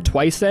modifier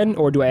twice then,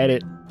 or do I add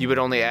it? You would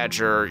only add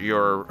your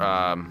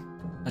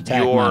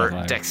Attack your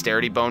modifier.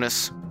 dexterity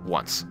bonus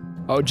once.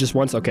 Oh, just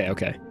once.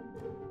 Okay.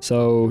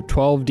 So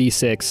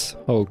 12d6.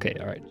 Okay,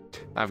 all right.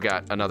 I've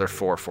got another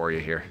 4 for you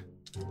here.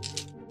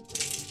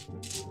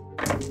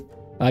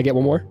 I get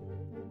one more.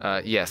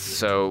 Yes,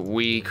 so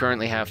we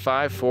currently have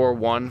 5, 4,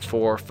 1,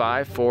 4,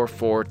 5, 4,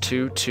 4,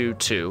 2, 2,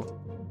 2,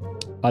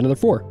 Another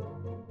 4.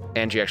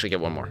 and you actually get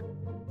one more.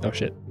 Oh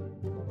shit.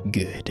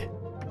 Good.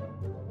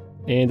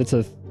 And it's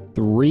a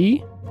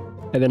 3,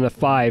 and then a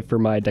 5 for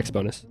my dex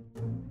bonus.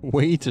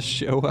 Way to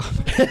show up.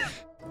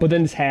 But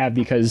then it's half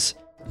because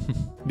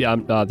these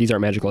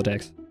aren't magical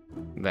attacks.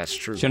 That's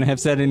true. Shouldn't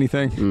have said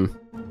anything.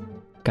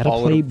 Gotta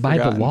All play would've by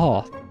forgotten. the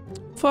law.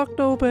 Fuck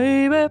no,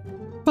 baby.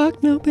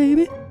 Fuck no,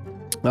 baby.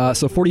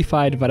 So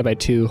 45 divided by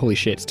 2. Holy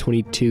shit, it's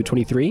 22,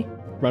 23.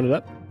 Round it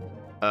up.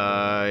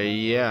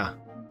 Yeah.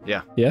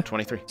 Yeah?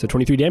 23. So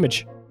 23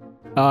 damage.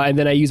 And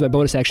then I use my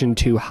bonus action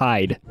to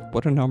hide.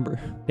 What a number.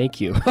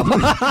 Thank you.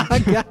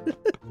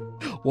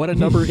 What a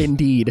number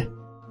indeed.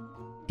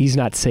 He's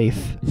not safe.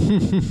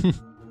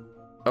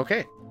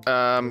 Okay.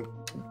 I'm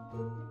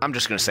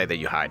just gonna say that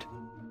you hide.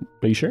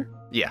 Are you sure?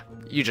 Yeah,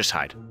 you just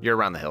hide. You're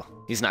around the hill.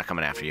 He's not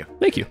coming after you.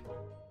 Thank you.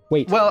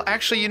 Wait. Well,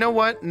 actually, you know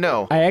what?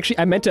 No. I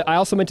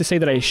also meant to say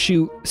that I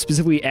shoot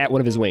specifically at one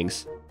of his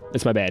wings.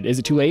 That's my bad. Is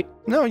it too late?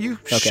 No, you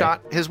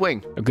shot his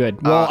wing. Oh,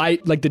 good. Well, I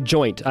like the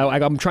joint.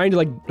 I'm trying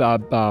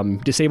to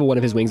disable one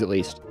of his wings at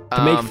least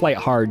to make flight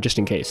hard just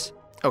in case.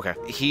 Okay.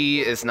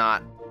 He is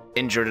not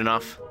injured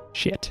enough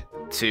Shit.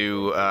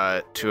 to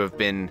have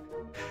been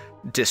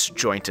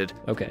disjointed.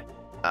 Okay.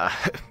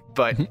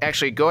 But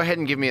actually, go ahead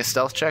and give me a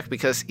stealth check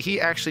because he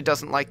actually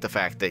doesn't like the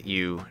fact that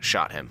you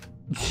shot him.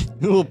 A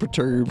little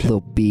perturbed.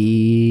 Little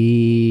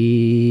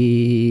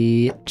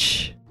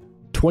bitch.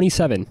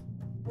 27.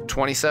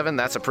 27.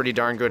 That's a pretty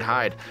darn good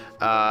hide.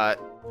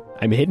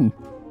 I'm hidden.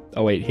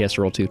 Oh wait, he has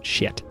to roll 2.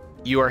 Shit.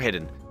 You are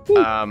hidden.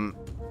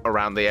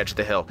 Around the edge of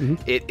the hill.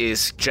 It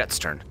is Jet's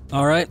turn.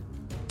 All right.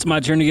 It's my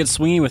turn to get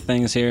swingy with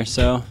things here,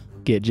 so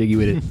Get jiggy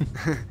with it.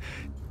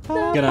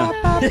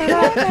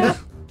 gonna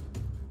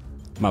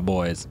my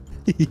boys.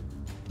 I'm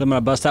gonna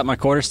bust out my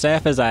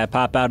quarterstaff as I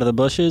pop out of the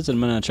bushes, and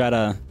I'm gonna try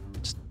to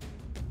just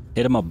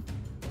hit him a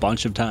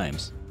bunch of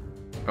times.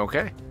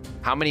 Okay.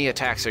 How many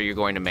attacks are you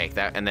going to make?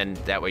 And then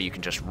that way you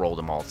can just roll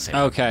them all at the same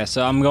time. Okay,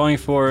 so I'm going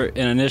for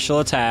an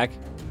initial attack,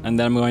 and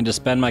then I'm going to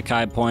spend my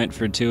Kai point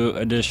for 2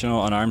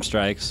 additional unarmed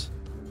strikes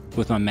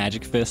with my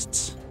magic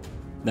fists.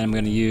 Then I'm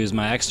going to use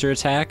my extra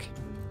attack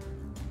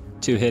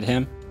to hit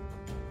him.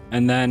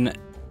 And then,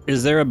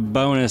 is there a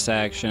bonus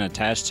action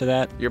attached to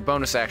that? Your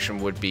bonus action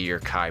would be your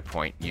Kai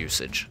point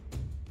usage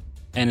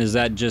And is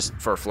that just,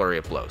 for a flurry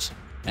of blows.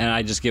 and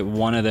I just get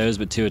one of those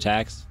but 2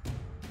 attacks?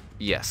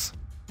 Yes.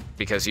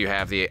 Because you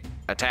have the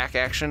attack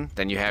action,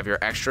 then you have your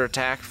extra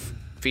attack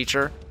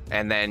feature,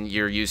 and then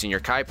you're using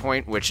your Kai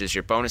point, which is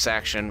your bonus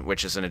action,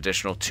 which is an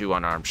additional 2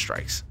 unarmed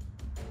strikes.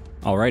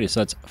 Alrighty, so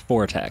that's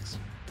 4 attacks.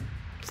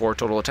 4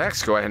 total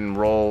attacks. Go ahead and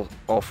roll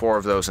all 4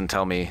 of those and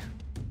tell me.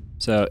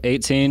 So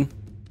 18,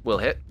 Will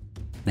hit,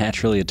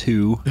 naturally a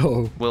 2.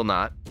 Oh, will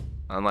not,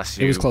 unless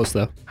you... it was close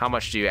though. How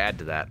much do you add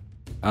to that?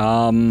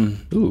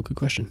 Ooh, good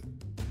question.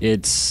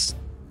 It's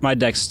my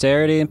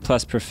dexterity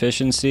plus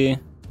proficiency,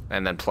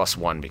 And then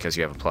 +1 because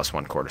you have a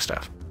 +1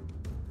 quarterstaff.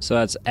 so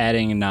that's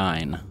adding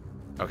 9.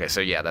 Okay,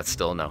 so yeah, that's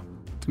still a no.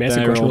 May I ask Then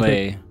a I question rolled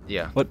real quick?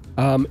 Yeah.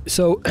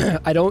 So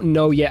I don't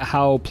know yet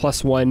how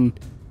 +1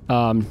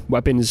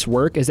 weapons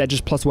work. Is that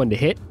just +1 to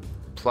hit?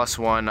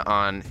 +1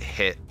 on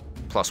hit,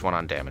 +1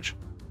 on damage.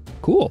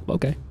 Cool.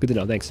 Okay. Good to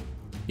know. Thanks.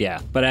 Yeah,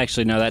 but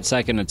actually, no, that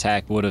second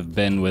attack would have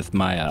been with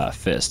my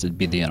fist. It'd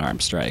be the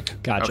unarmed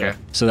strike. Gotcha. Okay.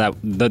 So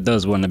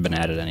those wouldn't have been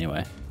added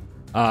anyway.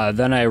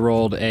 Then I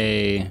rolled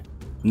a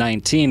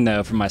 19,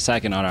 though, for my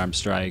second unarmed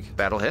strike.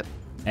 That'll hit.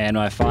 And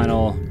my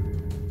final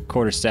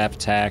quarterstaff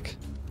attack,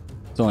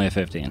 it's only a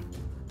 15.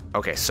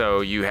 Okay,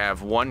 so you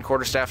have 1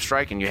 quarterstaff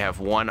strike and you have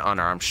 1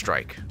 unarmed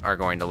strike are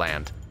going to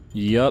land.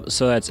 Yup,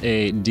 so that's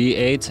a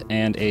D8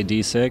 and a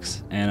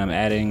D6, and I'm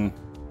adding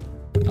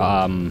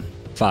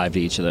 5 to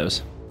each of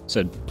those.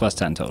 So plus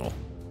 10 total.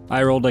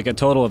 I rolled like a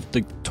total of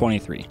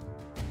 23.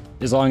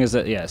 As long as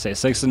that, yeah, say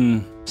 6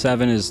 and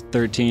 7 is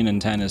 13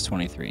 and 10 is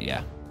 23,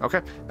 yeah.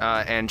 Okay,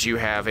 and you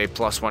have a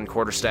 +1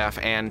 quarterstaff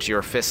and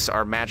your fists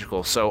are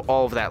magical, so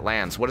all of that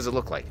lands. What does it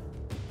look like?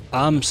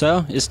 I'm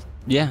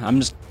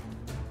just,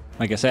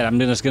 like I said, I'm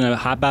just gonna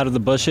hop out of the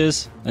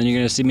bushes, and you're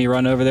gonna see me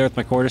run over there with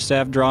my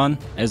quarterstaff drawn,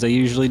 as I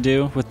usually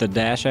do with the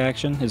dash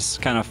action. It's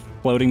kind of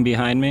floating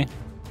behind me.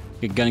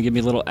 You're gonna give me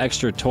a little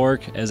extra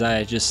torque as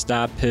I just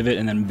stop, pivot,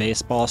 and then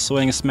baseball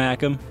swing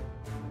smack him.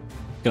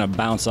 Gonna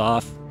bounce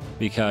off,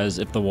 because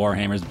if the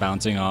Warhammer's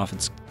bouncing off,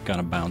 it's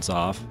gonna bounce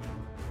off.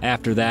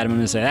 After that, I'm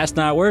gonna say, that's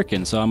not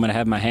working, so I'm gonna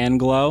have my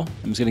hand glow.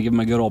 I'm just gonna give him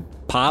a good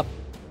old pop.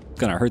 It's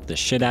gonna hurt the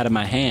shit out of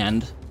my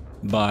hand,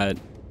 but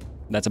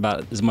that's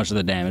about as much of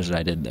the damage that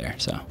I did there,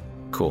 so.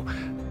 Cool.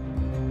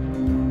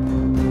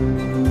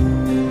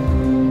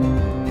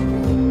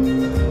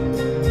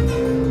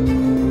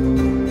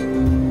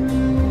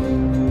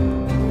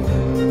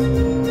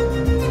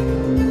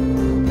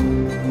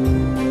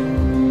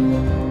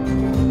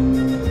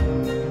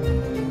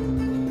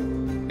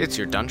 It's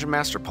your Dungeon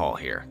Master Paul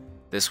here.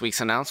 This week's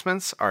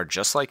announcements are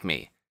just like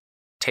me,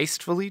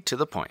 tastefully to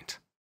the point.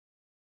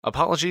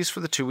 Apologies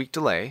for the 2-week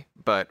delay,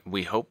 but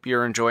we hope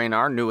you're enjoying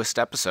our newest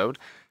episode.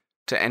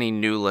 To any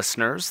new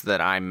listeners that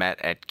I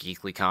met at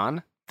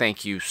GeeklyCon,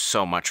 thank you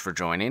so much for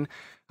joining.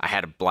 I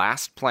had a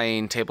blast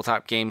playing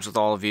tabletop games with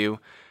all of you.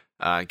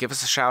 Give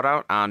us a shout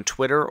out on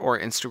Twitter or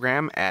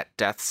Instagram at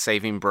Death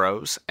Saving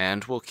Bros,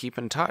 and we'll keep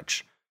in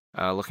touch.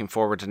 Looking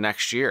forward to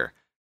next year.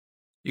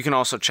 You can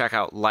also check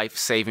out Life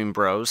Saving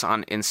Bros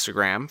on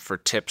Instagram for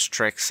tips,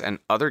 tricks, and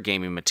other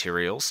gaming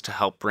materials to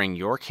help bring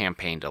your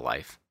campaign to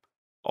life.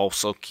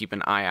 Also, keep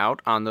an eye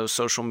out on those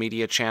social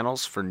media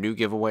channels for new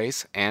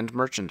giveaways and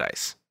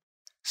merchandise.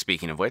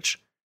 Speaking of which,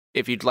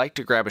 if you'd like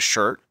to grab a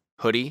shirt,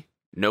 hoodie,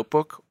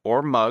 notebook,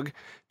 or mug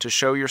to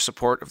show your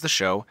support of the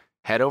show,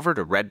 head over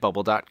to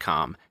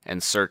redbubble.com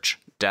and search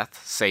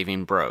Death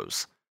Saving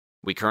Bros.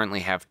 We currently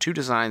have 2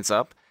 designs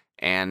up,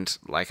 and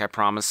like I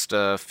promised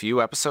a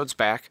few episodes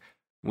back,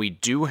 we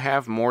do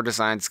have more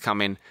designs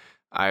coming.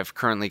 I've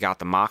currently got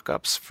the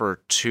mock-ups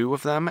for 2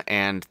 of them,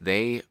 and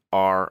they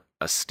are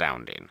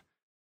astounding.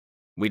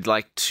 We'd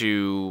like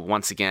to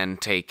once again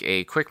take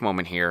a quick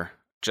moment here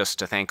just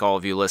to thank all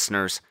of you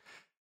listeners.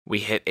 We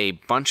hit a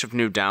bunch of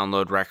new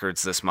download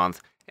records this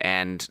month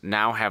and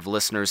now have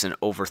listeners in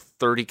over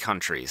 30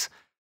 countries.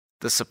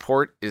 The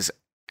support is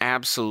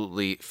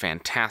absolutely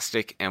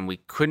fantastic, and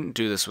we couldn't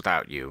do this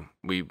without you.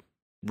 We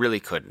really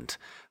couldn't.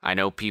 I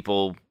know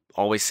people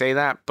always say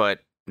that,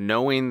 but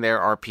knowing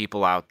there are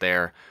people out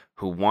there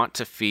who want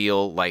to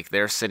feel like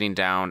they're sitting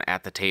down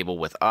at the table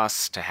with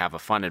us to have a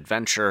fun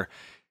adventure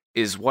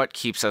is what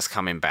keeps us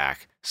coming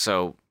back.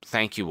 So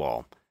thank you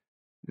all.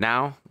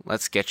 Now,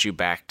 let's get you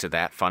back to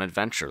that fun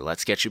adventure.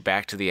 Let's get you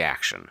back to the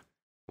action.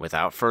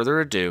 Without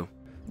further ado,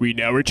 We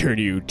now return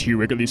you to your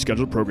regularly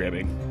scheduled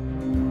programming.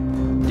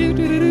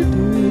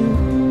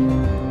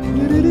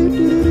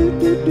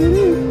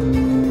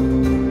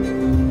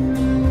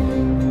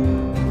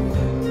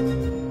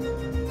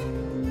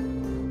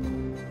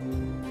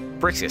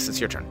 Brixius, it's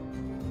your turn.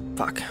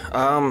 Fuck.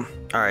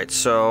 Alright,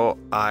 so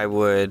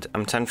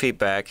I'm 10 feet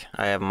back.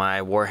 I have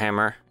my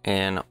Warhammer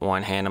in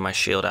one hand and my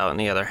shield out in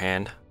the other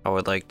hand. I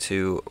would like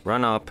to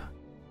run up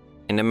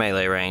into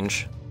melee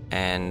range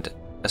and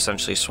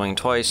essentially swing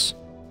twice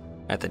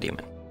at the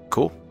demon.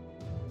 Cool.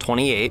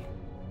 28,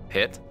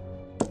 Hit.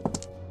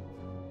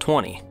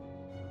 20.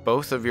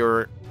 Both of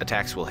your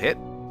attacks will hit.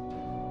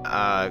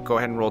 Go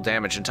ahead and roll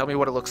damage and tell me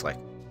what it looks like.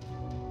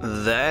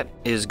 That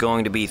is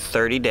going to be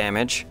 30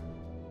 damage.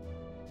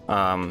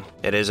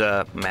 It is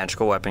a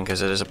magical weapon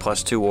because it is a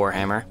 +2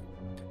 Warhammer.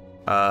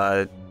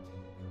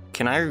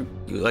 Can I,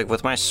 like,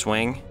 with my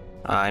swing,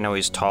 I know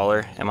he's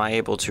taller, am I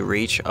able to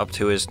reach up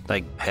to his,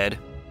 like, head?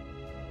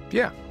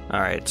 Yeah.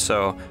 Alright,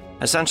 so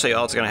essentially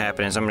all that's going to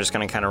happen is I'm just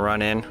going to kind of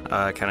run in,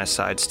 kind of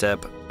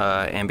sidestep,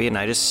 Ambient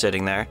Knight is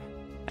sitting there,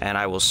 and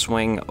I will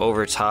swing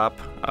over top,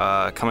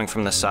 coming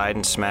from the side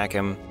and smack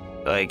him,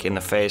 like, in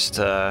the face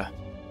to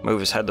move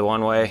his head the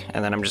one way,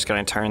 and then I'm just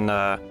going to turn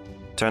the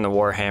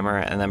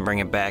Warhammer and then bring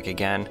it back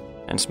again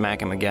and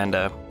smack him again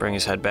to bring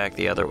his head back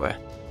the other way.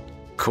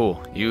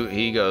 Cool.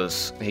 He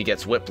gets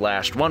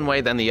whiplashed one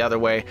way, then the other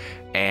way,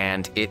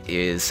 and it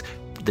is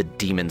the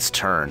demon's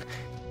turn.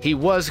 He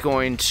was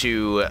going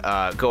to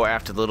go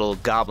after the little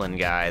goblin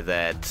guy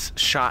that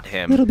shot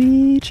him. Little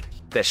beach.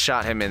 That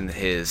shot him in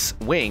his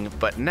wing,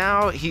 but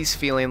now he's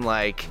feeling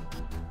like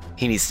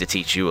he needs to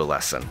teach you a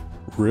lesson.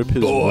 Rip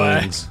his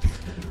wings.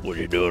 What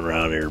are you doing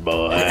around here,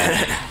 boy?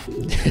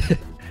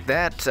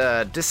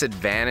 That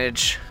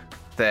disadvantage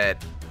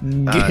that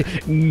Good.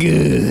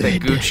 that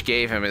Gooch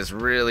gave him is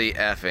really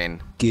effing.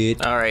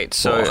 Good. Alright,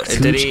 so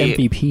Gooch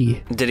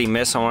MVP. did he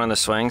miss on one of the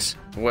swings?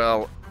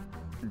 Well,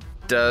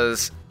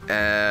 does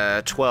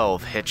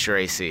 12 hit your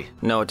AC?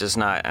 No, it does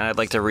not, and I'd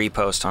like to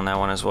repost on that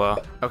one as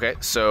well. Okay,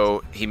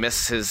 so he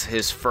misses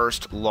his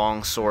first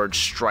longsword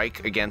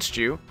strike against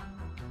you,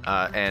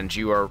 and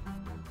you are,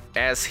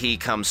 as he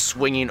comes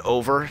swinging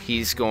over,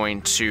 he's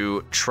going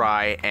to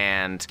try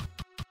and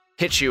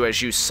hit you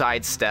as you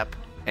sidestep,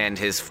 and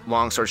his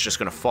longsword's just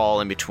going to fall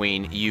in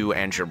between you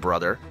and your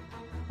brother.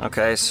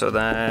 Okay, so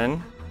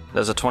then,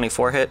 does a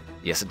 24 hit?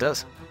 Yes, it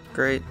does.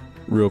 Great.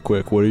 Real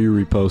quick, what are you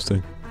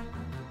reposting?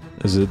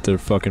 Is it their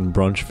fucking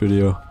brunch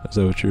video? Is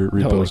that what you're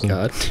reposting? Oh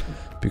my god.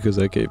 Because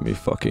that gave me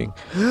fucking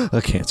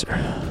a cancer.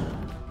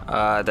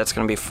 That's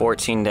going to be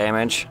 14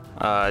 damage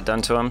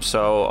done to him.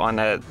 So on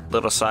that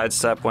little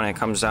sidestep, when it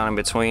comes down in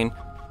between,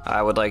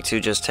 I would like to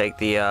just take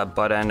the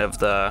butt end of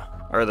the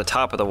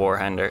top of the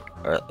warhander.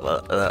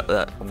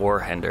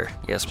 Warhander.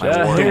 Yes, my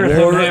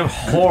warhander.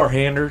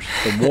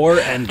 Whorehanders. The War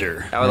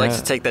Ender. I would like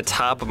to take the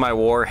top of my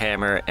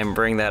warhammer and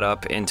bring that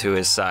up into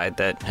his side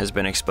that has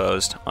been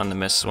exposed on the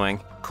mist swing.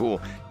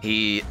 Cool.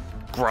 He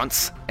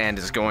grunts and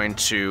is going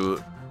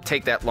to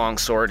take that long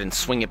sword and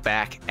swing it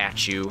back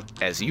at you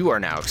as you are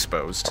now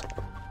exposed,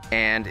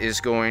 and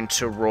is going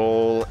to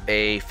roll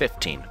a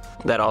 15.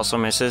 That also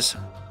misses.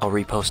 I'll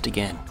repost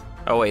again.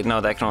 Oh wait, no,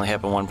 that can only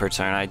happen one per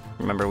turn. I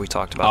remember we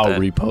talked about I'll that.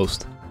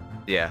 repost.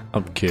 Yeah.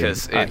 I'm kidding.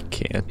 'Cause I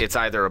can't. It's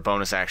either a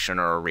bonus action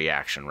or a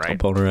reaction, right? A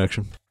boner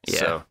action.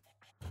 Yeah.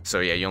 So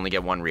yeah, you only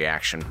get one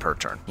reaction per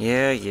turn.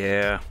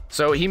 Yeah.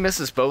 So he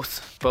misses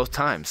both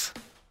times,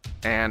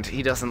 and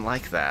he doesn't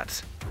like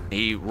that.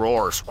 He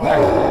roars.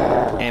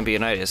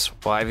 Ambionitis,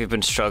 why have you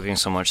been struggling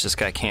so much? This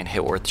guy can't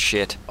hit worth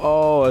shit.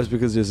 Oh, that's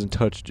because he hasn't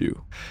touched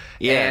you.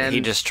 Yeah, he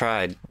And- just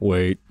tried.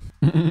 Wait.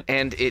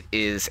 And it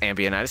is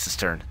Ambionitis'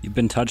 turn. You've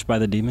been touched by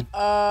the demon?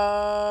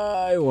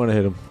 I want to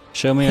hit him.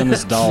 Show me on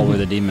this doll where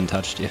the demon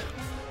touched you.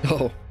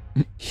 Oh.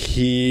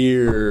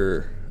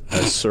 Here. I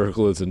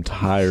circle its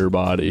entire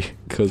body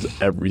because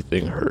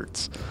everything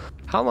hurts.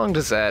 How long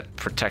does that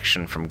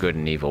protection from good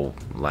and evil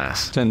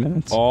last? 10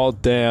 minutes. All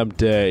damn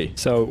day.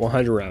 So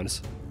 100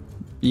 rounds.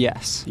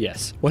 Yes.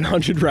 Yes.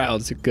 100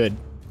 rounds. Good.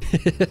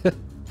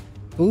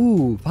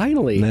 Ooh,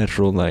 finally.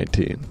 Natural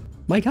 19.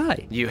 My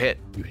guy. You hit.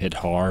 You hit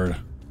hard.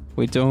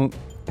 We don't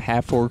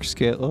half orcs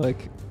get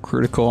like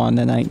critical on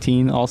the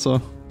 19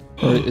 also.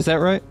 Or, is that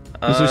right?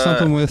 Is there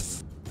something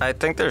with? I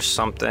think there's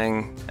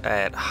something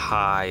at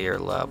higher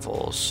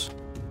levels.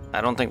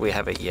 I don't think we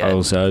have it yet. I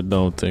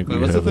don't think we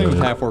What's the have thing with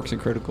that. half orcs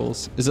and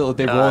criticals? Is it like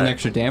they roll an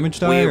extra damage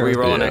die? we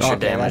roll an or? extra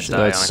Okay, damage that's- die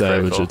That's on a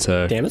savage critical.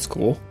 attack. Damn, it's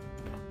cool.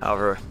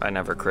 However, I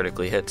never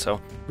critically hit,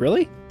 so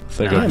Really? I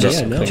think Nah, I've just,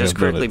 yeah, no. think Just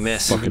I've done critically it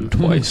miss. fucking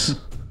twice.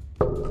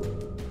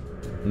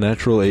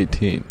 Natural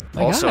 18.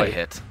 My Also guy. a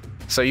hit.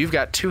 So you've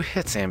got 2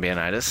 hits,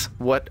 Ambionitis.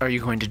 What are you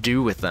going to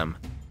do with them?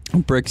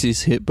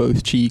 Brixie's hit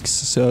both cheeks,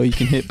 so you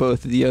can hit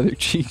both of the other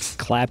cheeks.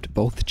 Clapped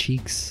both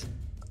cheeks.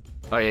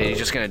 Oh yeah, you're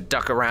just gonna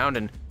duck around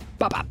and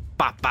Bop, bop.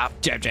 bop bop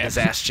Jab, jab. his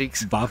ass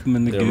cheeks. Bop him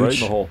in the Yeah, gooch. right in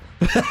the hole.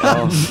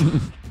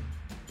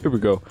 Here we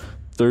go.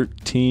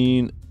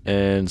 13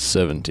 and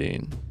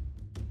 17.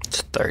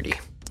 it's 30.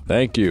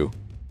 Thank you.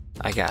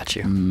 I got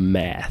you.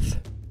 Math.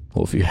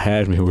 Well, if you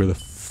had me, where the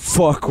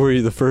fuck were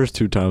you the first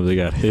 2 times I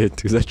got hit?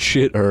 Because that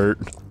shit hurt.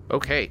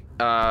 Okay.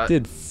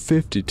 Did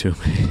 50 to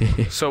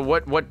me. So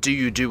what do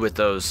you do with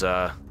those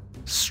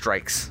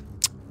strikes?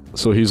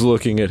 So he's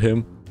looking at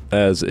him,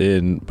 as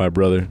in my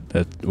brother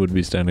that would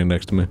be standing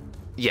next to me.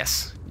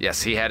 Yes.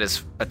 He had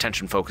his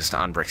attention focused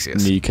on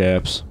Brixius.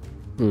 Kneecaps.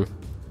 Ooh.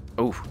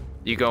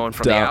 You going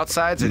from the Down-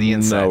 outsides or the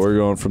insides? No, we're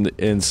going from the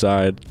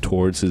inside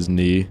towards his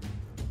knee.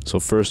 So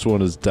first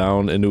one is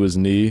down into his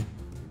knee.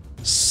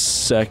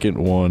 Second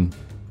one,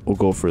 we'll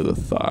go for the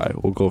thigh.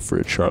 We'll go for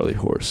a Charlie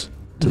horse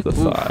to the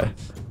thigh.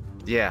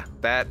 Yeah.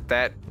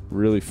 That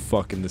Really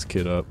fucking this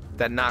kid up.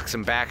 knocks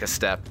him back a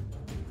step.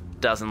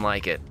 Doesn't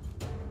like it.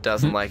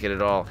 Doesn't like it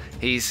at all.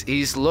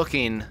 He's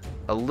looking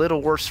a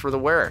little worse for the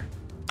wear.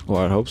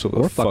 Well, I hope so.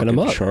 We're The fucking him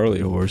fucking up. Charlie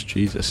horse,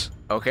 Jesus.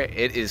 Okay,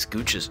 it is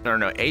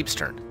Abe's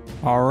turn.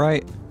 All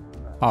right.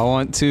 I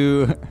want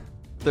to.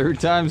 Third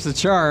time's the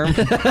charm.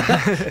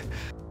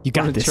 You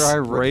got I'm gonna this. try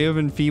Ray of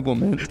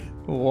Enfeeblement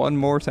one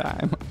more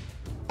time.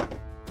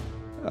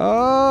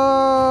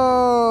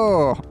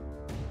 Oh!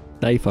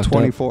 Now you fucked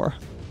 24.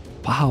 up.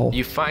 Wow.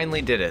 You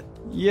finally did it.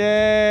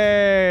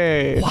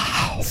 Yay!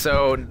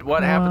 So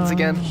what happens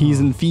again? He's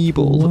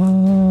enfeebled.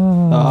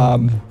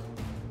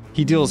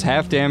 He deals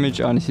half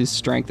damage on his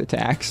strength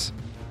attacks.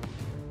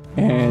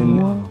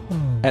 And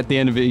at the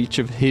end of each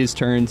of his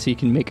turns, he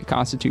can make a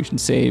constitution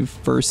save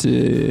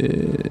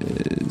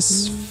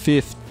versus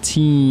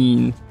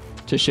 15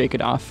 to shake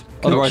it off.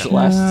 Otherwise, it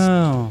lasts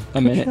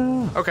a minute.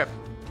 Okay.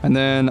 And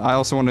then I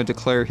also want to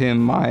declare him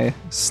my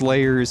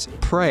Slayer's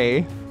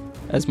Prey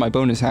as my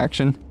bonus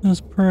action.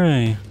 Let's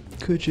pray.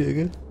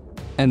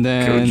 And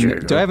then,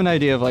 Good do I have an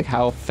idea of like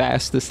how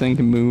fast this thing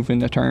can move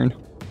in a turn?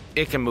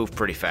 It can move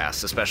pretty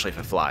fast, especially if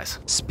it flies.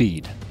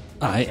 Speed.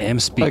 I am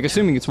speed. Like,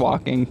 assuming it's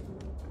walking,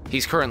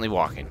 He's currently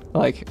walking.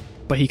 like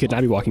But he could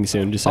not be walking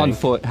soon, just saying. on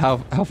foot. How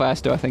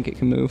fast do I think it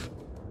can move?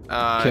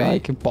 Can I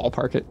can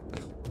ballpark it?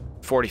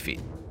 40 feet.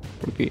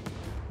 40 feet.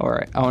 All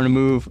right, I want to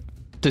move.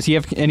 Does he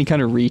have any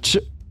kind of reach?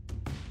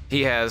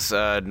 He has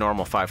a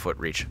normal 5-foot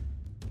reach.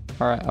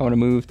 All right, I want to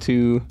move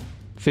to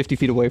 50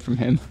 feet away from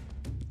him,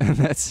 and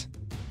that's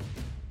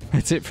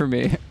it for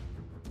me.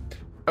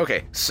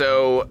 Okay,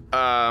 so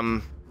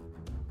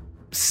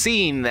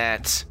seeing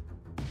that,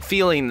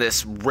 feeling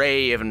this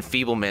ray of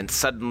enfeeblement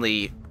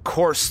suddenly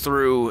course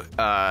through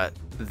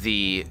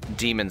the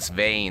demon's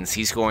veins,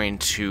 he's going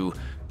to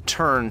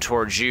turn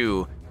towards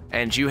you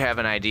And you have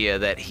an idea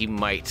that he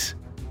might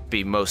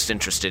be most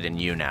interested in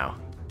you now.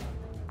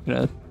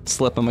 Gonna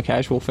slip him a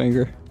casual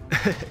finger.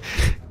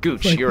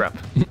 Gooch, you're up.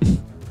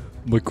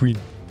 My queen.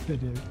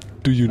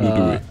 Do you know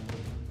the way?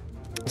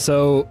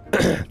 So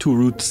To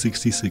Route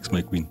 66,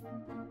 my queen.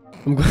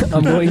 I'm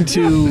going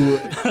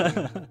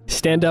to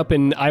stand up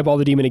and eyeball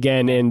the demon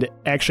again, and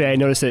actually I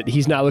noticed that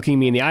he's not looking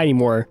me in the eye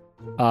anymore,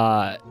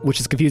 which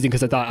is confusing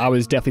because I thought I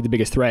was definitely the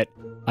biggest threat.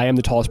 I am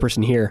the tallest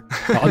person here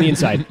on the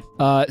inside.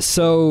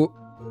 So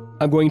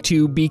I'm going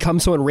to become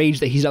so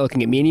enraged that he's not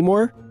looking at me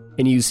anymore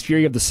and use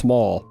Fury of the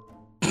Small.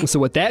 So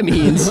what that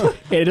means, and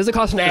it doesn't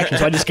cost an action,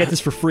 so I just get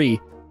this for free.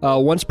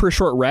 Once per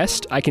short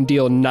rest, I can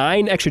deal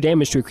 9 extra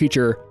damage to a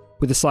creature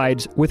with a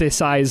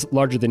size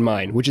larger than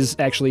mine, which is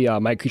actually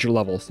my creature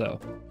level. So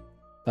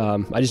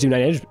I just do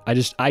 9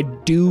 damage. I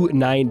do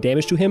 9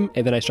 damage to him,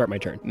 and then I start my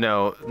turn.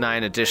 No,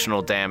 9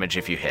 additional damage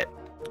if you hit.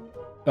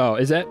 Oh,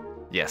 is that?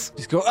 Yes.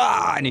 Just go,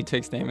 and he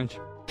takes damage.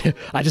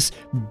 I just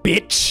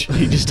bitch.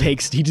 He just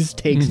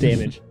takes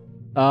damage.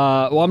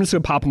 Well, I'm just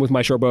gonna pop him with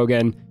my short bow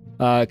again.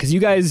 Cause you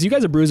guys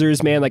are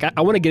bruisers, man. Like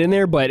I want to get in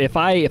there, but if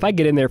I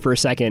get in there for a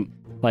second,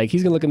 like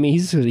he's gonna look at me.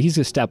 He's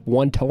gonna step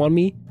one toe on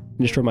me and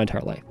destroy my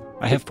entire life.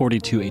 I have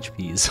 42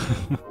 HPs.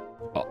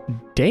 Oh,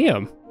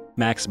 damn.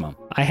 Maximum.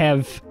 I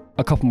have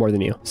a couple more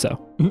than you. So,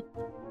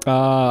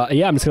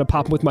 yeah, I'm just gonna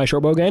pop him with my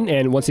short bow again,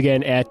 and once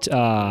again at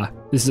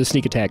this is a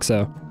sneak attack.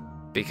 So,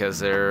 Because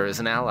there is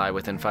an ally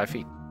within 5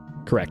 feet.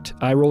 correct.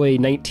 I roll a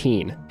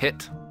 19.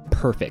 Hit.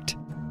 Perfect.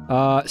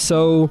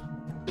 So,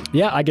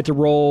 yeah, I get to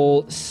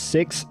roll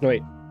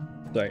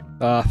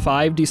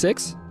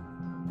 5d6.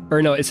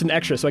 Or no, it's an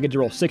extra, so I get to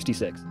roll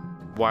 66.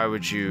 Why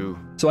would you...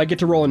 So I get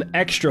to roll an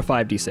extra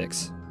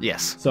 5d6.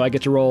 Yes, So I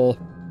get to roll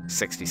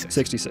 66.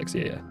 66.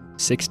 Yeah.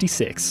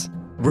 66.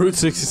 Route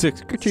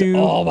 66.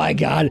 Oh my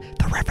god,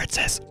 the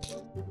references.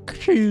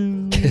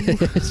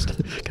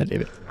 God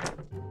damn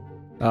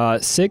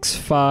it. 6,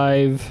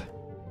 5,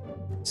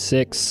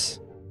 6,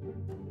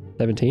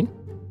 17?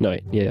 No,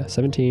 wait, yeah,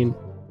 17.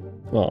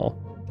 Oh,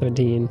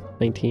 17,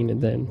 19,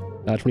 and then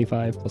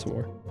 25 plus 1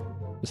 more.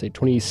 Let's say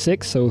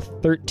 26, so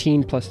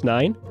 13 plus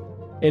 9.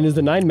 And is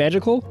the 9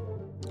 magical?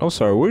 I'm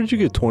sorry, where did you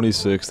get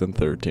 26 and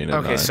 13 and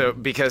Okay, 9? so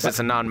because it's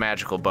a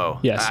non-magical bow.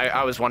 Yes.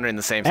 I was wondering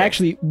the same thing.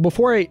 Actually,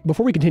 before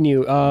we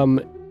continue, I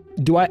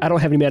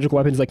don't have any magical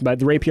weapons. Like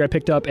the rapier I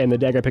picked up and the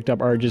dagger I picked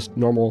up are just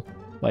normal.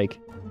 Like,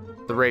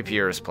 The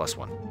rapier is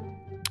 +1.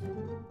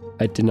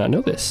 I did not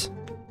know this.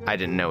 I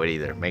didn't know it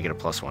either. Make it a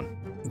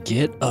 +1.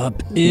 Get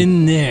up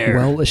in there.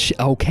 Well,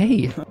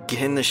 okay.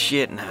 Get in the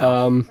shit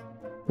now.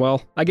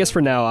 Well, I guess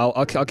for now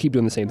I'll keep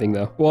doing the same thing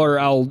though. Or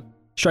I'll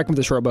strike him with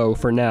the short bow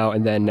for now,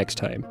 and then next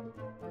time.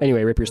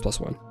 Anyway, rapier's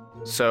 +1.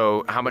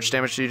 So, how much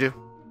damage do you do?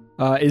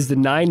 Is the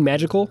 9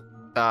 magical?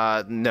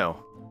 No.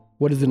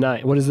 What is the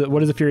 9? What is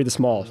the Fury of the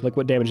Small? Like,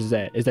 what damage is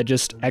that? Is that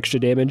just extra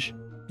damage?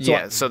 So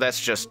Yeah, so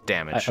that's just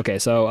damage. Okay,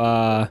 so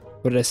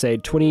what did I say?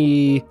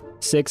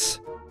 26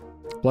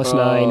 plus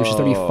 9, which is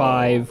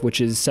 35, which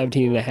is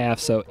 17 and a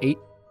half. So 8.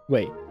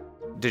 Wait,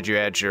 Did you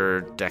add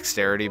your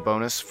dexterity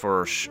bonus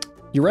for...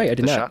 you're right. I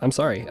did The not. shot? I'm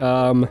sorry.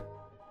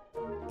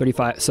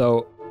 35.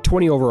 So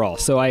 20 overall.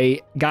 So I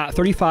got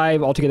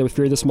 35 altogether with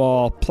Fury of the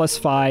Small, plus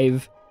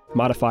 5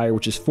 modifier,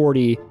 which is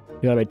 40,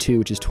 divided by 2,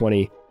 which is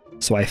 20.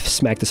 So I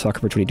smacked this fucker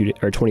for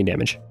 20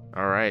 damage.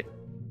 All right.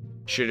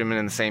 Shoot him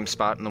in the same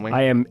spot in the wing?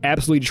 I am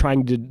absolutely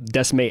trying to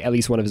decimate at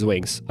least one of his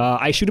wings.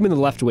 I shoot him in the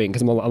left wing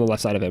because I'm on the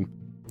left side of him.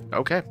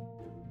 Okay.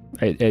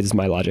 It is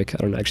my logic. I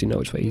don't actually know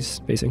which way he's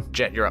facing.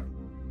 Jet, you're up.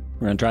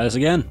 We're going to try this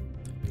again.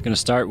 Going to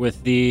start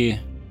with the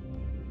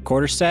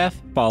quarterstaff,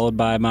 followed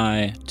by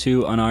my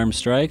 2 unarmed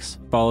strikes,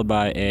 followed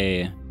by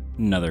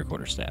another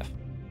quarterstaff.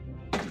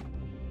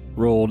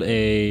 Rolled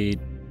a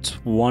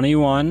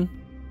 21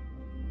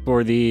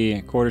 for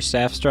the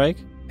quarterstaff strike,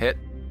 Hit.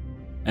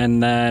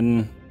 and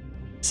then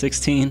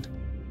 16,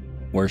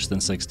 worse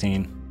than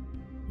 16,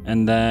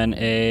 and then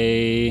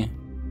a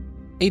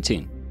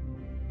 18.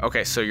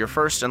 Okay, so your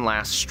first and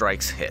last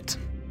strikes hit.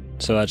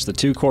 So that's the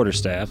 2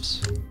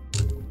 quarterstaffs.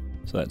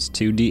 So that's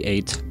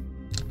 2d8,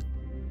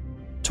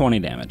 20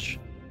 damage.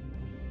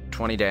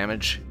 20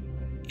 damage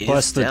is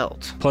Plus the-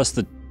 dealt. Plus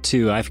the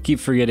 2. I keep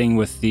forgetting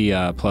with the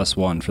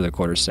 +1 for the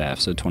quarterstaff,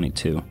 so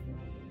 22.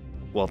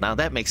 Well, now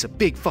that makes a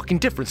big fucking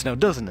difference now,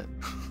 doesn't it?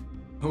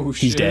 Oh,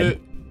 He's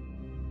dead.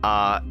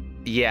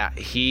 Yeah,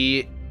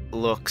 he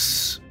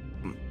looks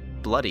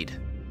bloodied.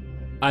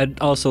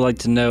 I'd also like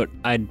to note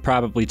I'd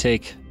probably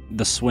take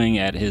the swing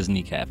at his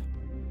kneecap.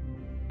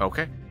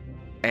 Okay.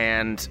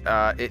 And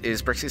it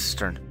is Brixie's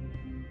turn.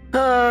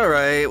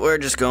 Alright, we're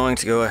just going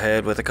to go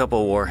ahead with a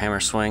couple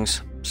Warhammer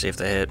swings. See if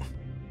they hit.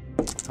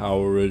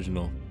 How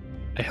original.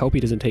 I hope he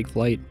doesn't take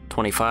flight.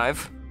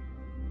 25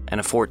 and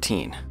a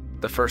 14.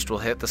 The first will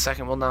hit, the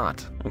second will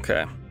not.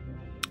 Okay.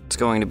 It's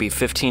going to be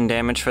 15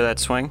 damage for that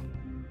swing.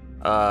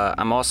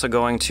 I'm also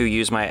going to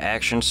use my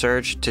action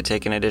surge to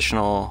take an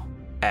additional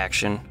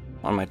action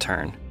on my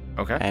turn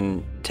Okay.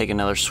 and take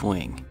another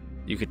swing.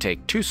 You could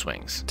take 2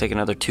 swings. Take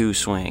another 2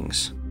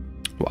 swings.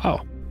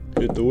 Wow.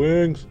 Hit the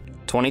wings.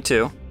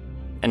 22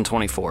 and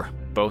 24.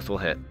 Both will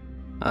hit.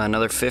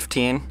 Another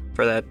 15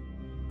 for that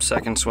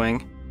second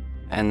swing,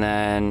 and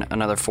then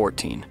another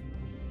 14.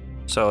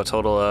 So a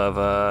total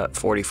of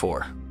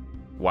 44.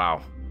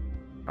 Wow.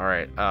 All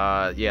right.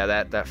 Yeah,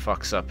 that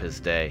fucks up his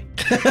day.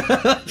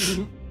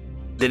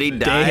 Did he Day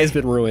die? has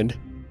been ruined.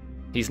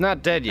 He's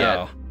not dead yet.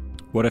 Oh.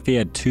 What if he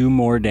had 2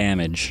 more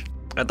damage?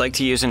 I'd like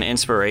to use an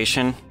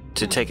inspiration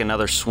to take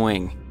another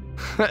swing.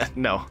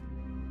 No.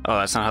 Oh,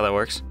 that's not how that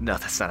works? No,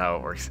 that's not how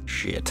it works.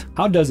 Shit.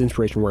 How does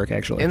inspiration work,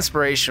 actually?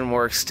 Inspiration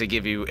works to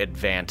give you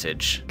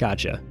advantage.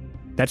 Gotcha.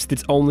 That's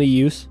its only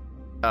use?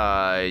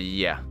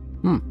 Yeah.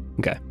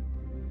 Okay.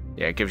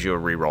 Yeah, it gives you a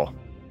reroll.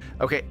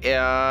 Okay,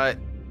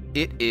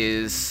 it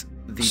is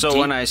the... So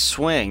when I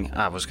swing,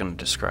 I was going to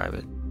describe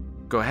it.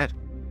 Go ahead.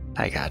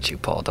 I got you,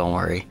 Paul. Don't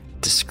worry.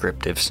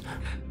 Descriptives.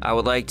 I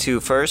would like to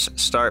first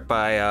start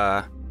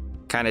by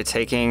kind of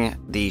taking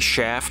the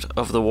shaft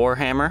of the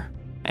Warhammer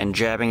and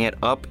jabbing it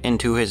up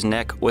into his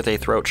neck with a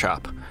throat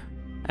chop.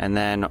 And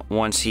then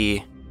once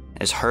he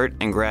is hurt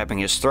and grabbing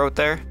his throat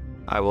there,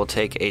 I will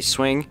take a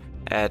swing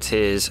at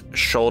his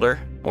shoulder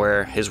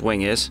where his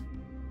wing is,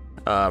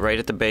 right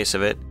at the base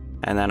of it,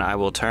 and then I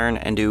will turn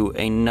and do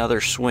another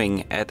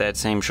swing at that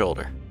same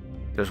shoulder.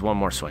 There's one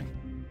more swing.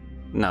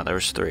 No, there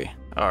was 3.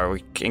 Are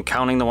we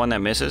counting the one that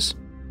misses?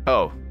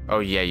 Oh,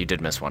 yeah, you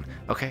did miss one.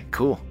 Okay,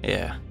 cool.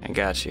 Yeah, I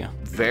got you.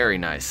 Very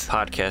nice.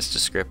 Podcast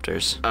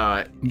descriptors.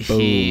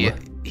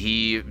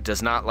 He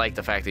does not like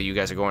the fact that you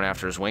guys are going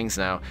after his wings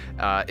now.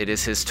 It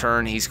is his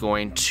turn. He's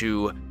going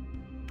to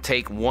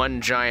take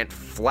one giant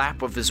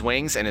flap of his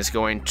wings and is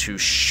going to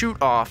shoot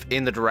off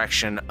in the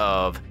direction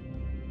of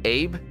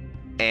Abe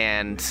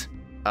and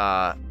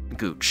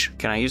Gooch.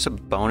 Can I use a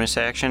bonus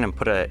action and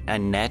put a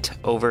net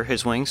over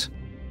his wings?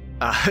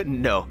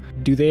 No.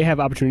 Do they have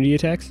opportunity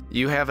attacks?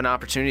 You have an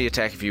opportunity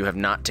attack if you have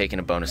not taken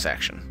a bonus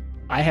action.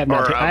 I have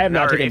not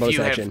taken a bonus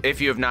action.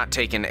 If you have not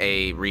taken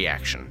a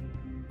reaction.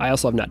 I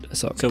also have not.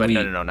 So So But we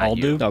no, not all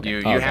you. do? Okay.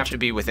 You Oh, have gotcha. to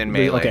be within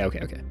melee.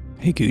 Okay.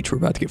 Hey, Gooch, we're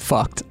about to get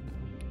fucked.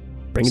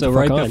 Bring it So the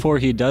fuck right on. before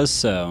he does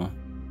so,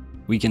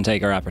 we can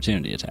take our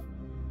opportunity attack.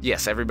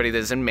 Yes, everybody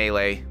that's in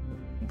melee,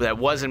 that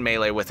was in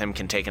melee with him,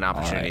 can take an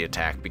opportunity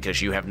attack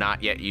because you have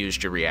not yet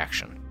used your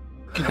reaction.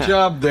 Good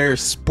job there,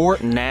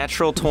 sport.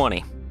 Natural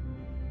 20.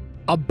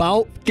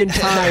 About fucking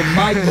time.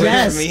 My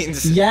yes.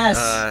 Means yes.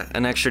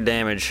 an extra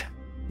damage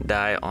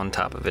die on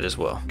top of it as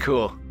well.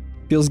 Cool.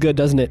 Feels good,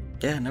 doesn't it?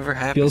 Yeah, never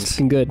happens. Feels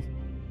fucking good.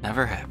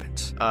 Never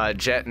happens.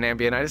 Jet and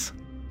Ambionitis?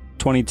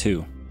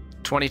 22.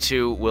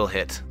 22 will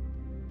hit.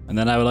 And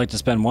then I would like to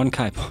spend 1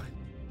 Kai point.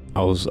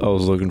 I was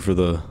looking for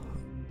the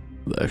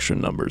extra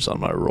numbers on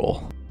my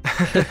roll.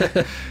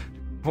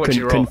 What'd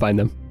you roll? Couldn't find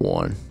them.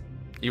 1.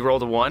 You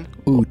rolled a 1?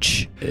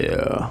 Ooch.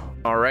 Yeah.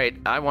 All right,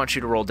 I want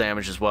you to roll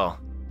damage as well.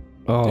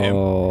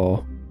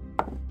 Oh.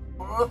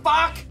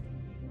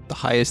 The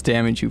highest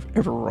damage you've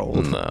ever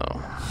rolled. No.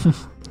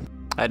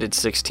 I did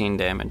 16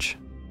 damage.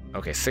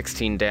 Okay,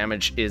 16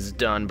 damage is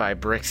done by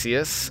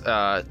Brixius,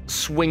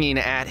 swinging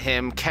at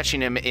him,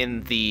 catching him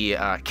in the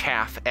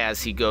calf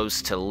as he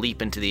goes to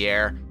leap into the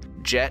air.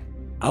 Jet,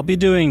 I'll be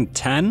doing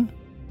 10.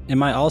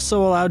 Am I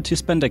also allowed to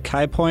spend a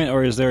Kai point,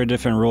 or is there a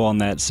different rule on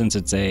that since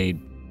it's a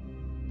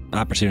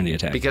opportunity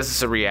attack? because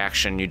it's a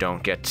reaction, you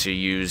don't get to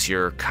use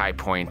your Kai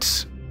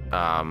point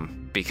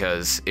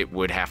because it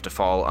would have to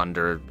fall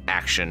under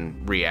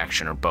action,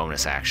 reaction, or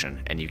bonus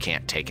action, and you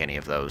can't take any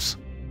of those.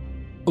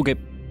 Okay.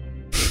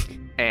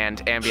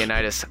 And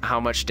Ambionitis, how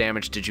much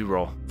damage did you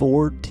roll?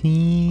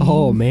 14.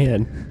 Oh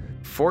man.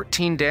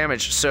 14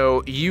 damage.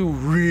 So you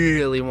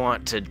really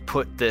want to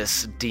put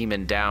this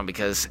demon down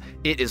because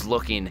it is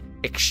looking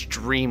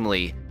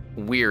extremely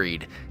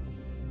wearied.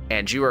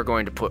 And you are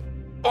going to put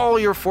all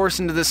your force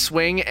into this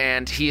swing,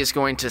 and he is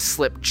going to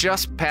slip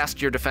just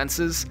past your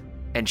defenses,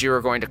 and you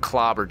are going to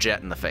clobber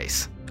Jet in the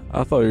face.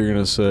 I thought you were going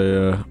to say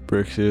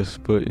Brixius,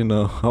 but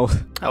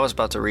I was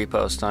about to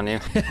repost on you.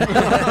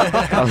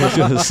 I was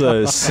going to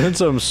say,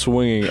 since I'm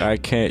swinging, I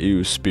can't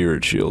use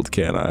Spirit Shield,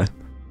 can I?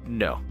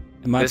 No.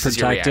 Am I This is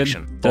your protected?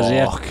 reaction. Does he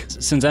Fuck.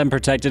 have, since I'm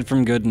protected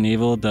from good and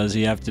evil, does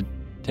he have to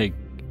take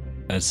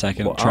a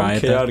second try I'm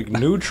at that? chaotic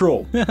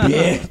neutral,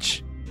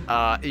 bitch.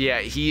 Yeah,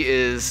 he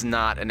is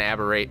not an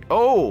aberrate.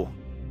 Oh,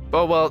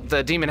 well,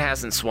 the demon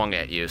hasn't swung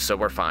at you, so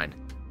we're fine.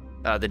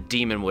 The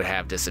demon would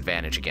have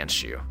disadvantage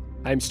against you.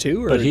 ×2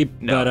 or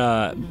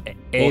But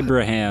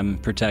Abraham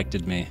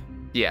protected me.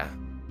 Yeah,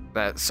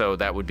 so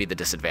that would be the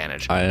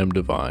disadvantage. I am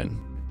divine.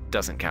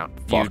 Doesn't count.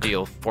 You Fuck.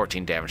 deal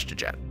 14 damage to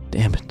Jet.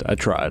 Damn it, I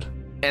tried.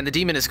 And the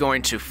demon is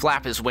going to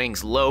flap his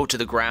wings low to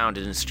the ground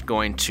and is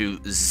going to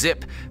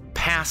zip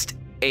past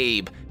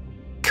Abe,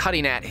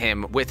 cutting at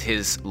him with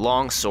his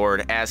long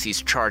sword as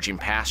he's charging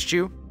past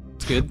you.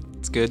 It's good.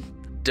 It's good.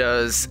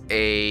 Does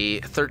a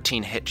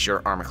 13 hit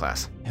your armor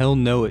class? Hell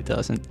no, it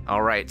doesn't.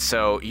 All right,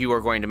 so you are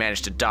going to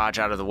manage to dodge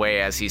out of the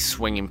way as he's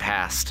swinging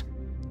past.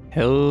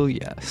 Hell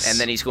yes. And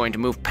then he's going to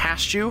move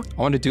past you.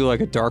 I want to do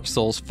like a Dark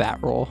Souls fat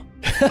roll.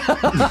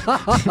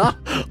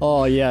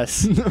 Oh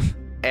yes.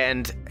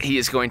 And he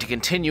is going to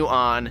continue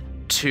on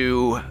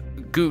to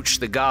Gooch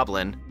the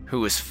Goblin,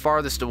 who is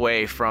farthest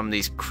away from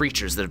these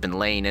creatures that have been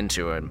laying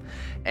into him.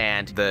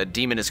 And the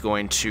demon is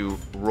going to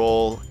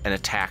roll an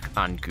attack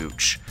on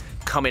Gooch,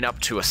 coming up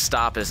to a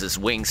stop as his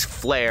wings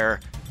flare,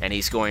 and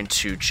he's going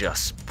to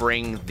just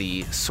bring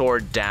the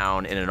sword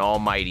down in an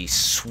almighty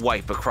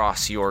swipe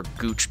across your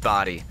Gooch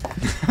body.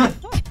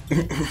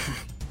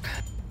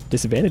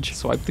 Disadvantage.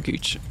 Swipe the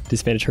gooch.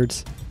 Disadvantage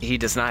hurts. He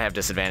does not have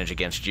disadvantage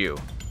against you.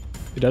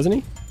 Doesn't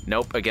he?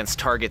 Nope, against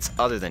targets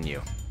other than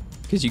you.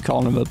 Because you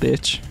called him a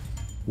bitch.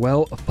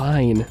 Well,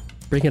 fine.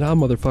 Bring it on,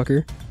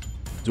 motherfucker.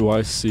 Do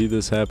I see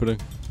this happening?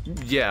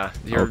 Yeah,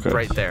 you're Okay.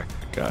 right there.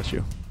 Got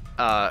you.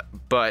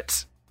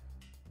 But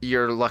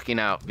you're lucking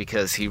out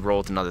because he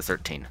rolled another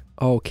 13.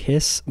 Oh,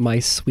 kiss my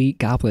sweet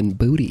goblin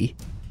booty.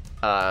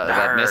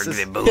 That misses.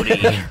 The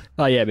booty.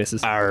 Oh, yeah, it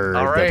misses. Arr,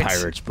 All right. the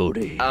pirate's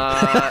booty.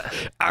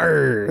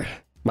 Arr,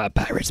 my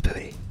pirate's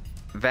booty.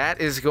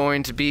 That is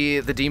going to be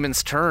the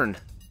demon's turn.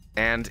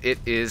 And it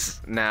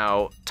is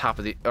now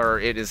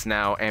it is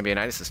now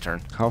Ambionitis'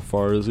 turn. How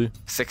far is he?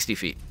 60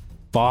 feet.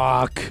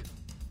 Fuck.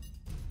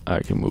 I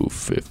can move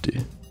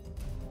 50.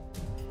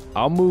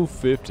 I'll move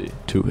 50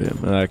 to him,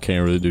 and I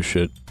can't really do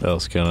shit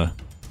else, can I?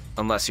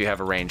 Unless you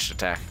have a ranged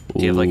attack.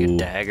 Do you have like a Ooh.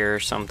 dagger or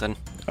something?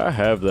 I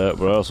have that,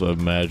 but I also have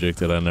magic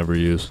that I never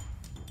use.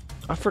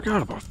 I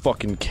forgot about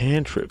fucking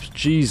cantrips.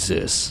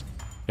 Jesus.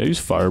 I use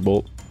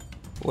Firebolt.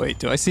 Wait,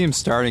 do I see him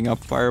starting up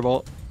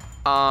Firebolt?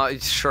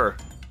 Sure.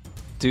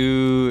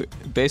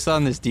 Based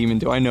on this demon,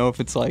 do I know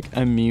if it's like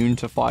immune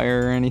to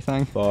fire or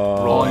anything? Roll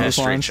a Along those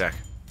history lines? check.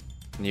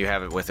 And you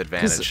have it with 'Cause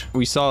advantage.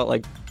 we saw it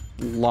like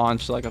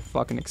launch like a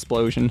fucking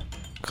explosion.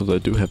 Because I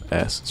do have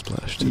Acid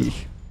Splash, too.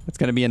 It's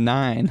gonna be a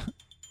 9.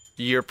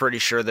 You're pretty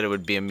sure that it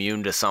would be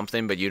immune to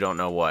something, but you don't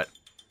know what.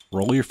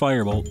 Roll your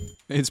firebolt.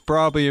 It's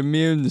probably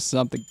immune to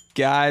something,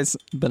 guys,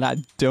 but I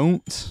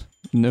don't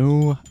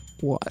know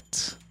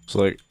what. It's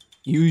like,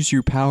 Use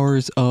your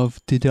powers of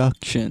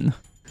deduction.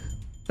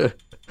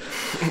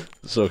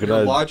 so can Your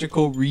I...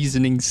 logical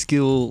reasoning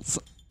skills.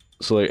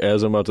 So, like,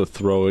 as I'm about to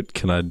throw it,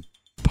 can I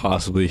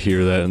possibly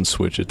hear that and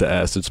switch it to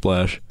Acid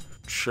Splash?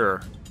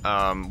 Sure.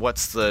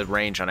 What's the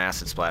range on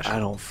Acid Splash? I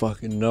don't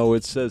fucking know.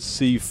 It says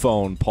sea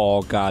phone,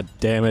 Paul. God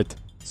damn it.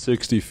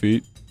 60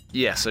 feet.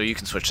 Yeah, so you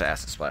can switch to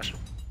Acid Splash.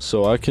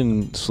 So I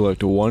can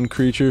select one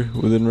creature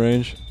within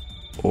range,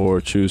 or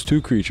choose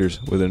 2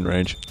 creatures within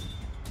range.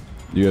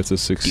 You have to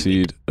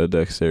succeed a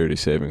dexterity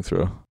saving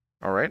throw.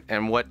 All right.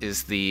 And what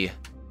is the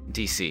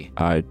DC?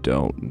 I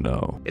don't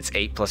know. It's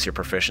 8 plus your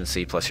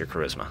proficiency plus your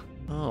charisma.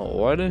 Oh,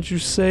 why didn't you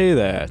say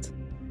that?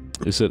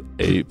 You said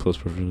 8 plus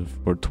proficiency,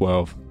 or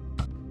 12.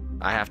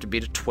 I have to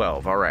beat a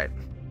 12. All right.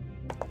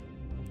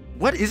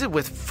 What is it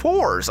with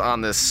 4s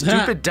on this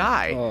stupid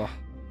die? Oh,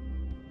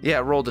 Yeah,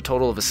 it rolled a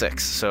total of a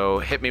 6. So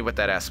hit me with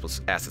that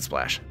acid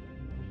splash.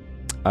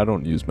 I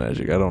don't use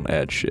magic. I don't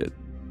add shit.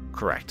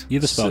 Correct. You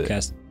have a Sick.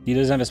 spellcast. He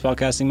doesn't have a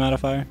spellcasting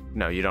modifier?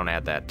 No, you don't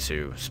add that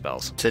to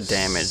spells. To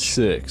damage.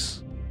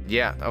 6.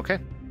 Yeah, okay.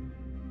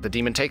 The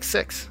demon takes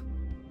 6.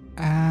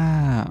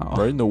 Ow.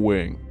 Right in the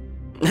wing.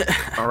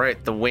 All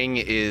right, the wing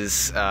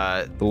is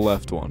The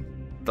left one.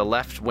 the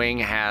left wing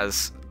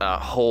has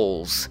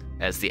holes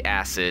as the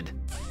acid.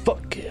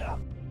 Fuck yeah.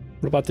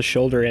 what about the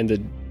shoulder and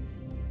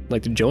the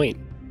joint?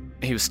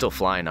 He was still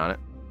flying on it.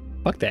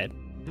 Fuck that.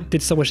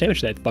 Did so much damage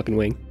to that fucking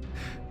wing.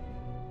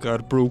 Got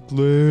a broke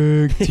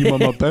leg. Team on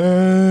my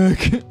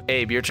back.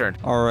 Abe, your turn.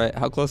 All right,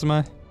 how close am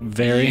I?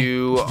 Very.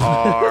 You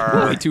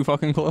are. Way too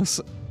fucking close.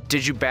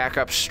 Did you back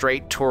up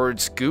straight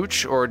towards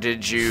Gooch, or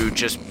did you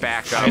just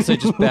back I up? guess I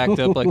just backed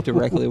up like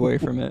directly away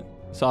from it.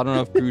 So I don't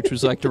know if Gooch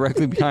was like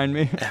directly behind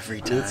me.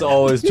 Every time. It's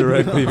always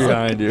directly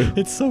behind you.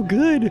 It's so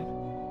good.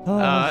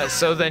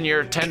 So then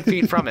you're 10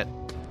 feet from it.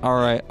 All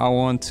right, I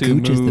want to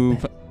Gooch is the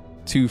move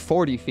to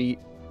 40 feet.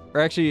 Or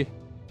actually,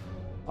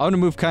 I want to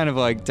move kind of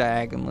like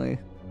diagonally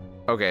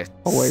Okay.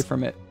 away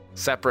from it.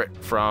 Separate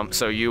from.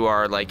 So you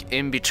are like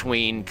in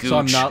between Gooch. So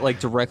I'm not like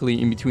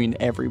directly in between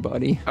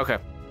everybody. Okay.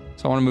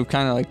 So I want to move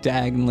kind of like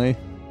diagonally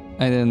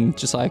and then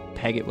just like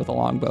peg it with a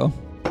longbow.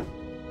 All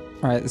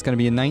right, it's going to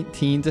be a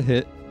 19 to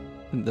hit.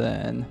 And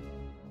then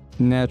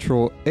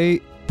natural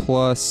 8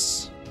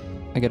 plus,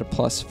 I get a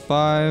plus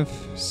 5.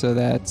 So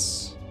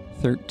that's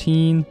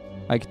 13.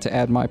 I get to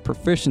add my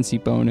proficiency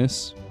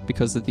bonus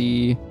because of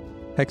the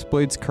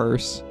Hexblade's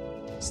Curse.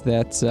 So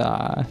that's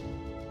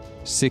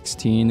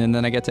 16. And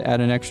then I get to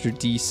add an extra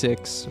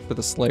d6 for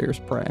the Slayer's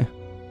Prey.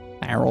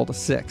 I rolled a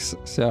 6.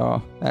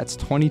 So that's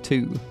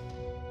 22.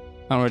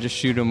 I want to just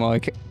shoot him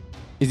like...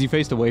 Is he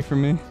faced away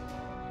from me?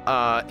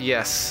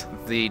 Yes.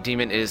 The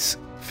demon is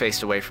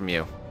faced away from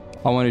you.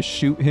 I want to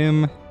shoot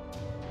him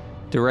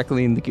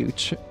directly in the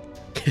gooch.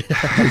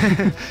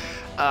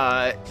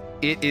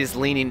 It is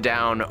leaning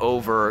down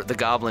over the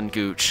goblin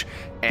Gooch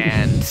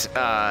and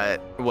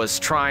was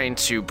trying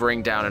to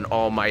bring down an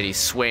almighty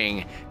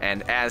swing.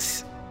 And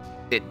as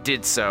it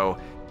did so,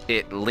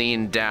 it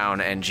leaned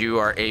down, and you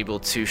are able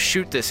to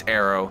shoot this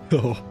arrow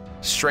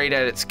straight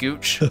at its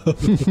Gooch.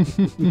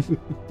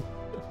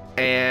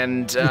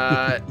 And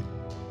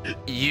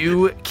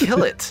you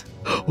kill it.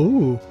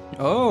 Ooh.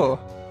 Oh.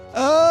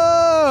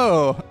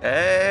 Oh!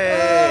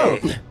 Hey!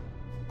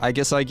 I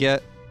guess I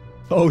get...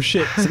 Oh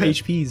shit, some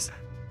HPs.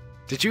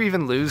 Did you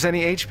even lose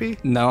any HP?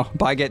 No,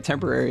 but I get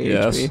temporary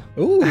Yes. HP.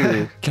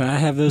 Ooh. Can I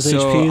have those So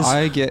HPs?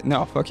 I get...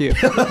 No, fuck you.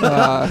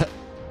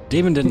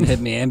 Demon didn't hit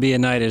me.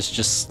 Ambionitis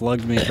just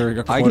slugged me for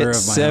a quarter I get of my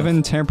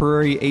 7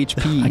 temporary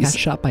HPs. I got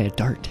shot by a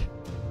dart.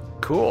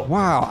 Cool.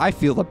 Wow, I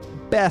feel the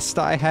best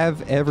I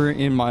have ever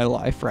in my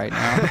life right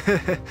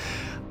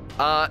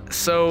now.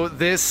 So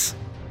this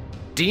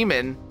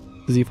demon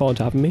Does he fall on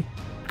top of me?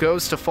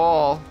 goes to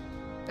fall,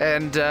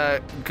 and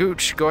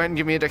Gooch, go ahead and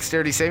give me a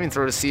dexterity saving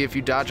throw to see if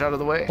you dodge out of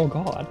the way. Oh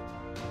god.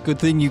 Good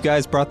thing you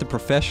guys brought the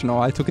professional.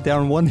 I took it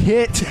down in 1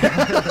 hit.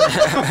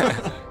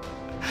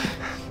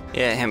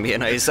 Yeah,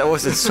 Ambionitis, that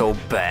wasn't so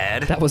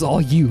bad. That was all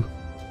you.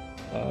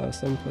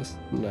 7 plus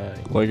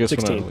 9. Well, I guess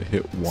 16. when I only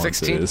hit once,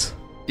 16? it is.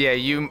 Yeah,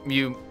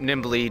 you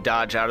nimbly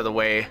dodge out of the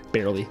way,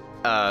 Barely.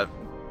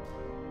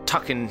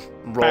 tuck and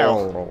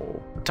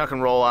roll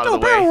out of the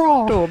way,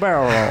 Do a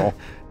barrel roll.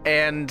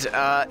 and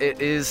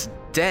it is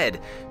dead.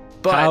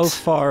 But How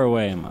far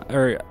away am I?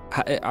 Or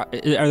are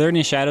there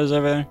any shadows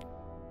over there?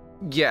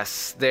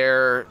 yes,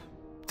 there's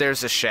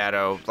a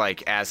shadow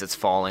like as it's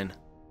falling.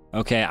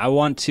 Okay, I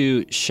want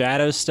to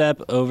shadow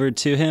step over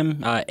to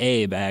him,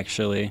 Abe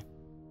actually,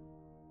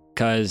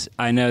 because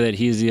I know that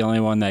he's the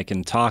only one that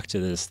can talk to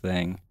this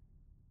thing.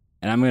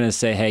 And I'm going to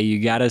say, hey, you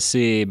got to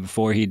see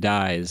before he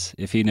dies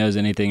if he knows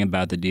anything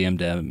about the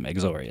DMDM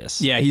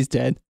Exorius. Yeah, he's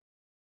dead.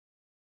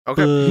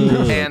 Okay.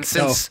 Ugh. And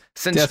since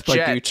Death by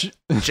Jet, Gooch.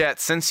 Jet,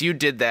 since you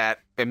did that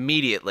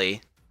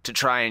immediately to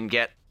try and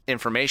get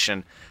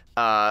information,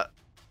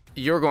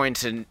 you're going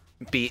to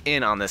be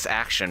in on this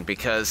action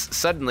because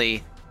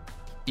suddenly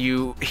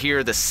you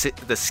hear the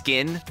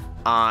skin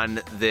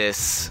on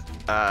this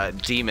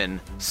demon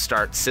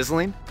start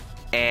sizzling,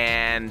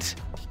 and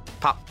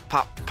pop,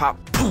 pop, pop,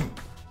 boom,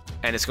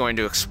 and it's going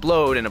to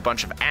explode in a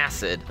bunch of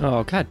acid.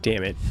 Oh god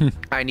damn it.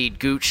 I need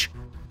Gooch,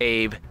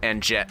 Abe,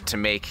 and Jet to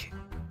make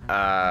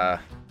a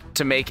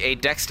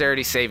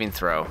dexterity saving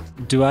throw.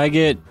 Do I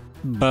get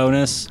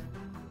bonus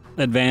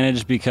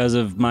advantage because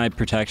of my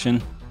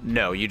protection?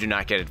 No, you do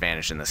not get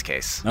advantage in this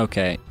case.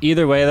 Okay.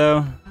 Either way,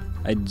 though,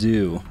 I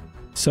do.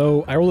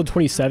 So I rolled a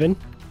 27.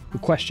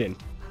 Question.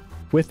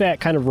 With that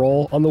kind of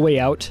roll on the way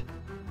out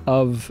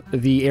of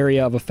the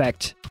area of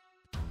effect,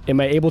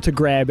 am I able to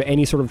grab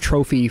any sort of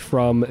trophy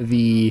from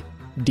the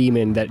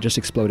demon that just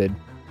exploded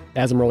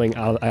as I'm rolling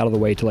out of the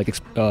way to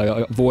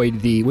avoid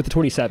with the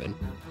 27?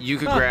 You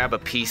could grab a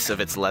piece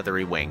of its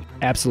leathery wing.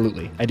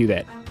 Absolutely. I do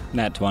that.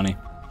 Nat 20.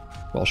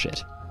 Well,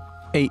 shit.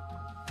 8.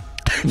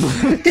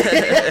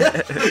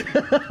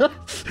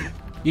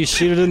 You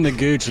shoot it in the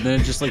gooch and then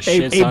it just like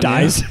shits Abe on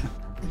dies. you.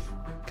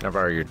 Can I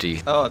borrow your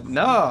Oh,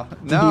 no.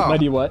 My No.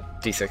 D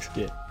what?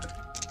 D6?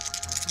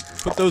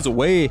 Put those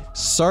away,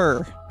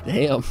 sir.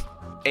 Damn.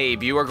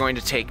 Abe, you are going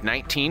to take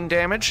 19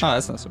 damage. Oh,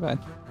 that's not so bad.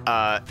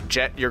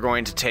 Jet, you're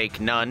going to take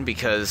none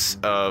because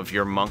of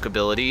your monk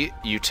ability.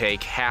 You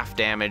take half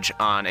damage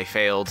on a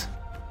failed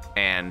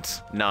and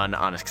none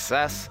on a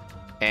success.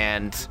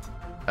 And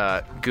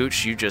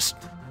Gooch, you just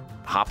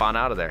hop on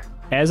out of there.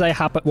 After I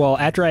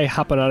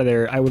hop on out of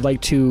there, I would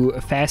like to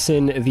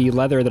fasten the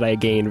leather that I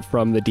gained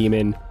from the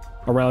demon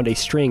around a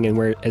string and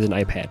wear it as an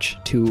eye patch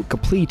to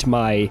complete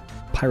my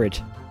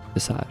pirate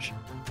visage.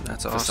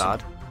 That's awesome.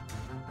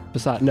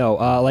 Facade? No,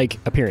 like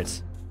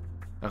appearance.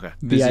 Okay.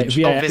 Visage.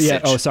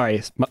 visage. Oh,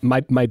 sorry.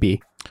 My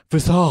B. I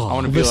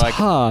want to be like,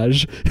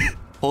 Visage.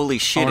 Holy I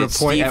shit, want it's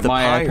to point Steve at the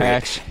my eye pirate.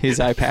 patch, his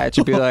eye patch,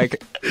 and be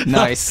like,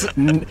 nice.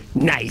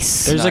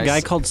 Nice. There's a Nice. guy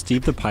called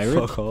Steve the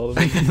Pirate. Fuck all of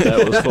it.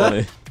 That was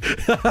funny.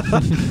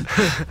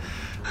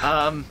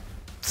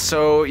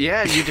 So,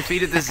 yeah, you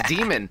defeated this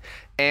demon.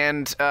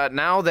 And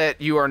now that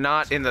you are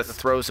not in the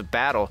throes of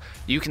battle,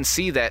 you can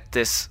see that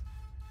this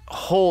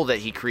hole that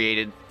he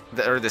created,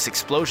 or this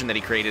explosion that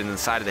he created in the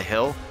side of the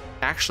hill,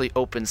 actually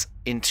opens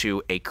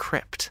into a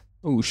crypt.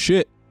 Oh,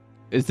 shit.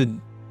 Is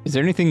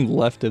there anything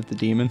left of the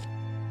demon?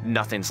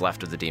 Nothing's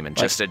left of the demon.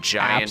 Like, Just a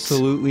giant...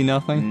 Absolutely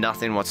nothing?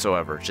 Nothing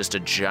whatsoever. Just a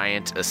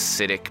giant,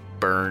 acidic,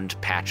 burned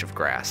patch of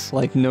grass.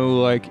 Like, no,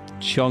 like,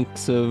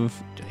 chunks of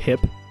Hip.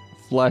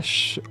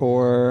 flesh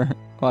or,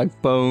 like,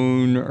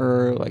 bone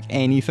or, like,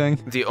 anything?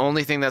 The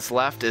only thing that's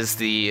left is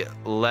the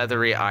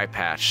leathery eye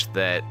patch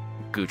that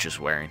Gooch is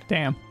wearing.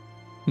 Damn.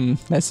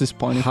 That's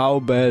disappointing. How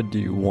bad do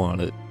you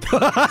want it?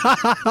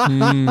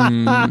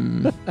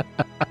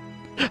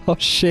 Oh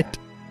shit.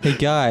 Hey,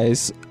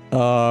 guys.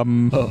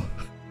 Oh.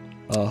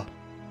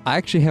 I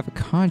actually have a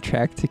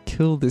contract to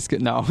kill this guy.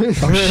 No. Oh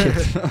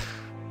shit.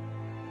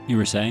 You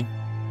were saying?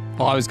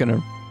 Well, I was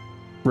gonna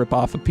rip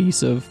off a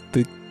piece of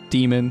the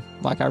demon,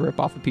 like I rip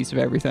off a piece of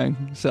everything.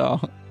 So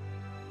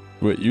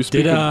Wait, you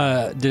speak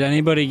Did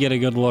anybody get a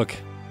good look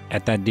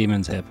at that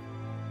demon's hip?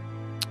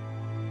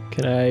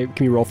 Can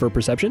we roll for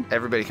perception?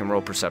 Everybody can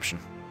roll perception.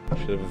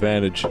 should have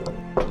advantage.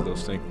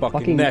 Those things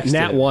Fucking next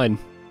nat to it. 1.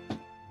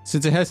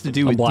 since it has to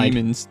do I'm with blind.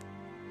 demons,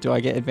 do I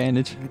get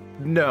advantage?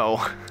 No,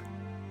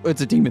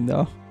 It's a demon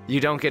though. you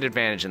don't get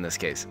advantage in this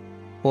case.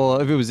 Well,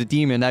 if it was a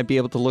demon, I'd be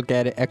able to look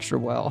at it extra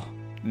well.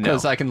 No.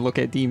 Because I can look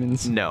at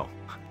demons. No.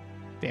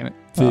 Damn it.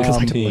 Because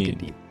I can look 15. at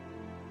deep.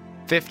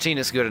 15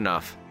 is good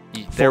enough.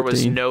 There was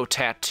 14. no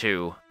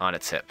tattoo on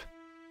its hip.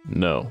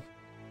 No.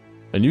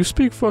 And you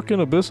speak fucking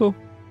Abyssal?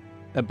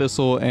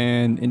 Abyssal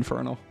and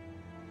Infernal.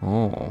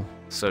 Oh.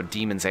 So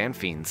demons and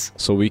fiends.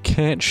 So we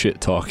can't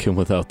shit talk him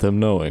without them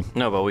knowing.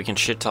 No, but we can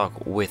shit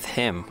talk with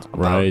him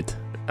Right.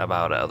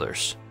 about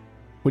others.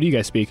 What do you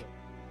guys speak?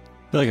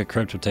 I feel like a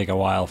crypt would take a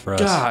while for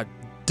us. God.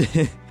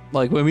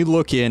 Like when we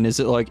look in, is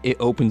it like it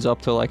opens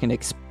up to like an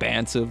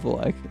expansive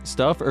like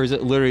stuff, or is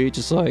it literally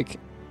just like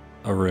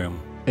A room.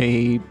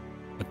 a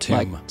A tomb.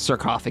 like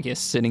sarcophagus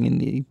sitting in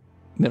the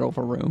middle of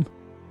a room?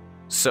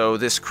 So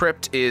this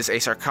crypt is a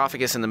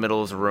sarcophagus in the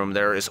middle of the room.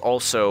 There is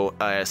also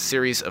a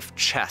series of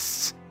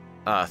chests,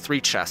 3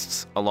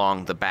 chests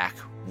along the back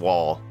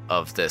wall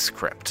of this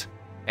crypt.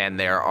 And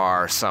there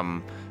are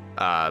some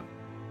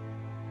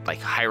like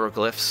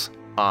hieroglyphs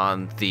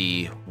on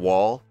the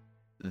wall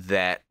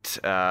that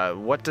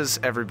what does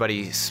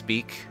everybody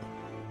speak?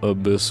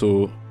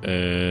 Abyssal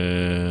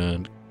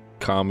and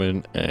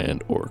Common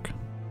and Orc.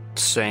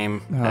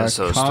 Same as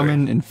those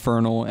Common,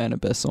 Infernal, and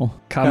Abyssal.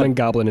 Common,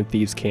 Goblin, and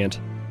Thieves can't.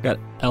 Got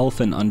elf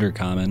and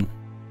undercommon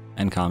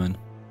and common.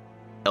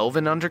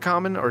 Elven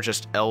Undercommon or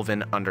just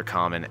Elven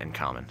Undercommon and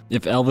Common?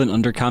 If elven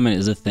undercommon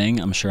is a thing,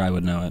 I'm sure I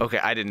would know it. Okay,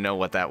 I didn't know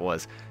what that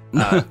was.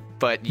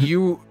 But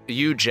you,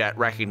 Jet,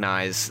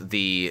 recognize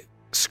the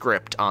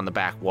script on the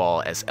back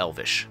wall as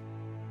Elvish.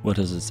 What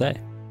does it say?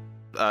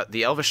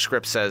 The Elvish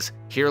script says,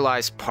 "Here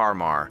lies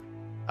Parmar,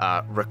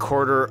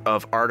 recorder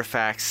of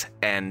artifacts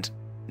and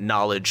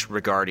knowledge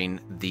regarding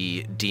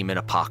the demon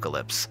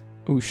apocalypse."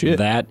 Oh shit.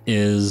 That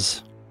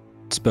is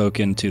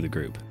spoken to the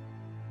group.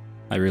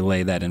 I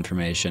relay that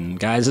information.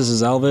 Guys, this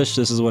is Elvish.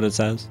 This is what it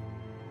says.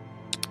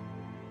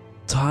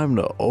 Time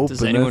to open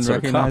Does anyone that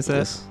recognize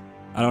that? sarcophagus.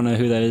 I don't know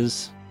who that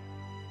is.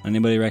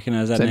 Anybody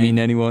recognize that Does that name? mean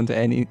anyone to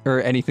any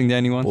or anything to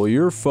anyone? Well,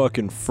 you're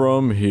fucking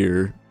from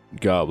here,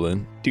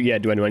 Goblin. Do I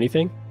know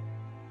anything?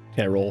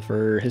 Can I roll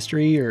for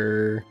history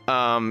or?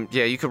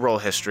 Yeah, you could roll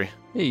history.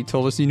 Hey, you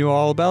told us you knew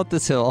all about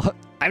this hill.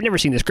 I've never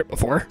seen this crypt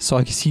before. So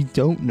I guess you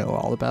don't know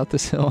all about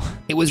this hill.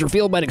 It was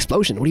revealed by an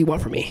explosion. What do you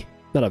want from me?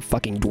 Not a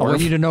fucking I want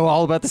you dwarf. to know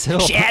all about this hill.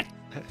 Shit!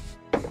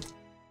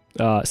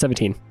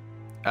 17.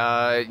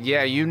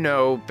 Yeah, you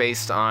know,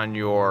 based on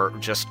your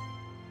just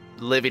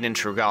living in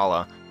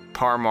Trugala,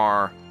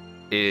 Parmar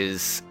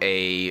is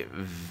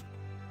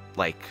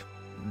like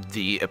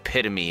the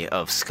epitome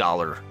of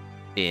scholar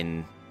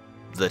in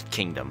the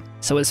kingdom.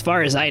 So as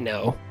far as I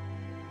know,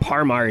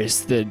 Parmar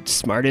is the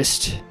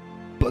smartest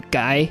book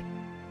guy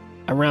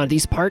around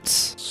these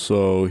parts.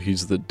 So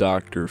he's the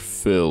Dr.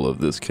 Phil of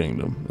this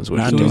kingdom, is what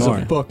Not you're He's saying.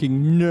 anymore. a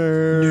fucking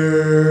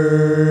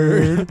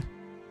nerd.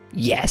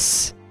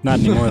 Yes. Not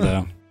anymore,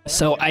 though.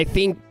 So I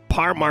think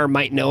Parmar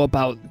might know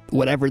about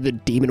whatever the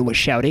demon was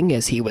shouting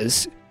as he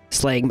was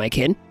slaying my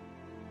kin.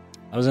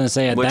 I was going to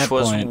say at Which that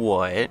was point.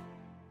 what?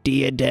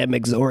 Diadem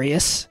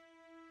Exorius.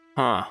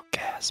 Huh.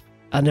 Gasp.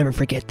 I'll never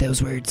forget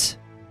those words.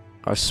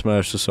 I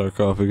smashed the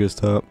sarcophagus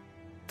top.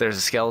 There's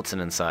a skeleton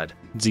inside.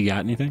 Has he got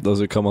anything?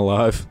 Does it come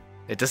alive?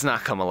 It does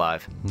not come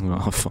alive.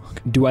 Oh,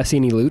 fuck. Do I see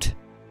any loot?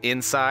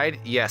 Inside,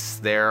 yes,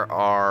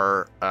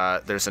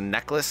 there's a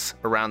necklace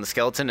around the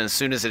skeleton, and as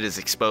soon as it is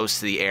exposed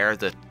to the air,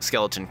 the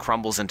skeleton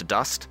crumbles into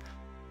dust.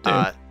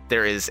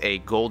 There is a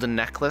golden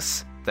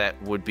necklace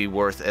that would be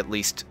worth at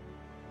least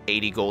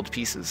 80 gold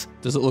pieces.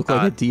 Does it look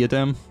like a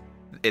diadem?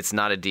 It's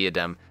not a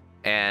diadem.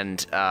 And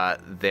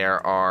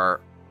there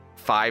are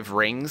 5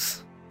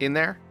 rings in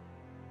there.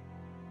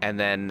 And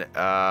then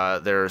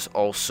there's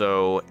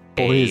also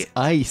Boy is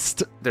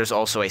iced. there's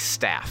also a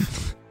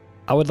staff.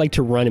 I would like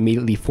to run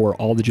immediately for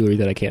all the jewelry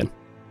that I can.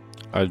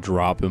 I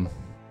drop him.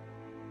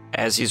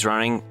 As he's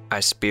running,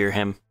 I spear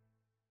him.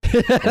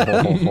 You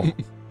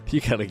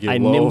gotta get I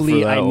low for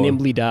that one.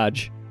 nimbly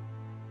dodge.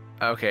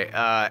 Okay,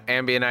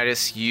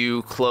 Ambionitis,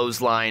 you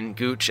clothesline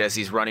Gooch as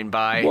he's running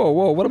by. Whoa,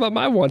 what about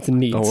my wants and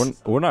needs? No,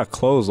 we're not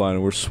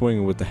clotheslining. We're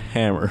swinging with the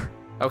hammer.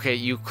 Okay,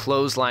 you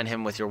clothesline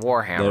him with your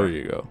warhammer. There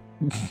you go.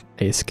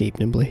 I escape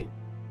nimbly,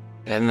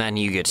 And then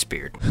you get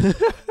speared.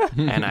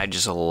 And I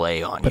just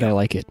lay on but you. I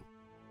like it.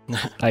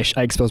 I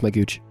expose my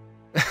gooch.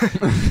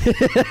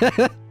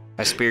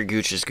 I spear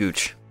Gooch's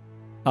Gooch.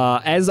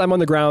 As I'm on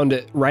the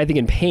ground, writhing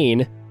in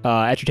pain,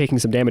 after taking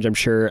some damage, I'm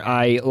sure,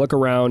 I look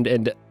around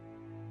and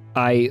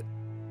I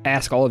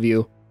ask all of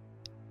you,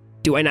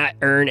 do I not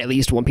earn at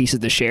least one piece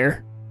of the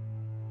share?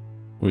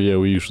 Well, yeah,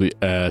 we usually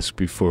ask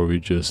before we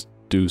just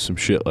do some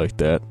shit like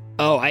that.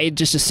 Oh, I had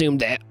just assumed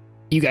that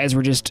you guys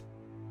were just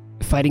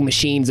fighting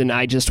machines and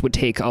I just would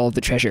take all of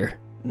the treasure.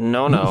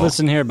 No.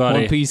 Listen here, buddy.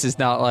 One piece is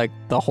not like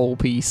the whole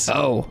piece.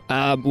 Oh,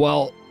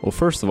 well, Well,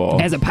 first of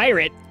all, as a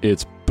pirate,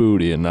 it's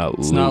booty and not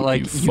It's loot, not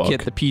like you you fuck.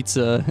 get the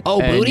pizza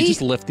Oh, and booty? you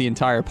just lift the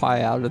entire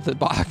pie out of the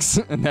box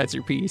and that's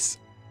your piece.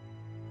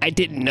 I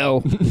didn't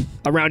know.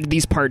 Around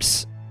these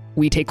parts,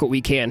 we take what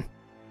we can.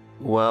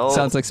 Well,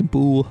 Sounds like some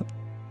bull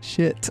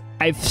shit.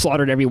 I've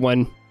slaughtered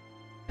everyone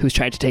who's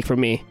tried to take from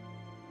me.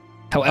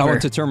 I However,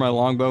 want to turn my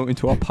longbow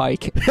into a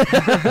pike.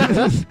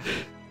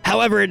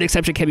 However, an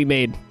exception can be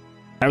made.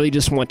 I really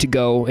just want to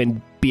go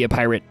and be a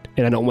pirate,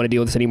 and I don't want to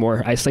deal with this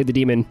anymore. I slayed the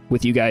demon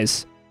with you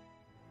guys.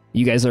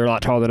 You guys are a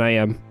lot taller than I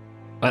am.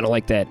 I don't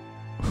like that.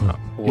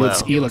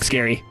 You look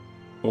scary.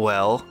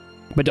 Well,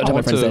 But don't I tell my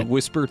want friends to that.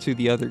 whisper to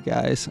the other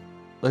guys.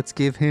 Let's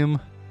give him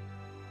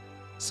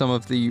some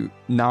of the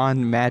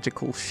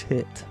non-magical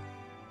shit.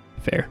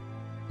 Fair.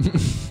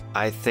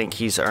 I think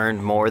he's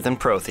earned more than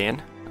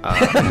Prothean.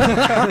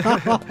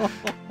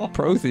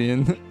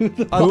 Prothean?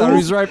 I thought he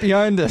was right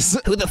behind us.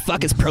 Who the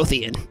fuck is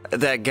Prothean?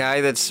 That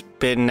guy that's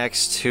been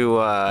next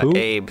to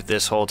Abe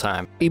this whole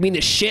time. You mean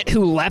the shit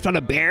who laughed on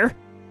a bear?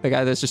 The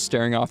guy that's just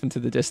staring off into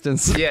the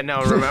distance. Yeah,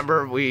 no,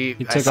 remember I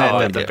took said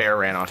off. that the bear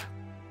ran out.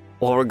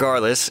 Well,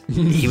 regardless,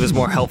 he was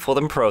more helpful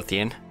than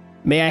Prothean.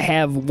 May I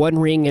have 1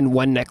 ring and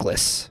 1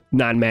 necklace?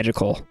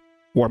 Non-magical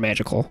or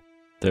magical.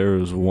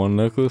 There's one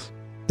necklace.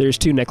 There's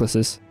 2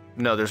 necklaces.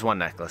 No, there's 1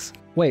 necklace.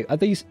 Wait, are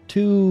these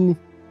 2...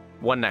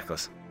 1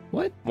 necklace.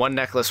 What? 1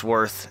 necklace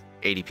worth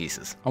 80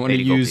 pieces. I want to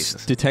 80 gold use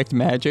pieces. detect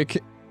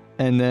magic,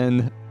 and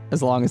then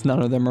as long as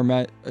none of them are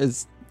I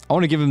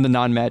want to give him the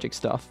non-magic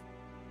stuff.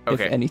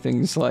 Okay. If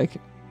anything's like,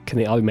 Can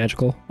they all be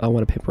magical? I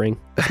want a pimp ring.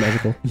 That's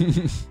magical.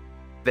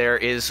 There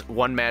is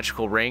 1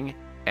 magical ring,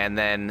 and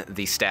then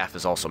the staff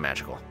is also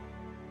magical.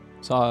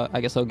 so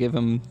I guess I'll give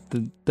him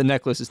the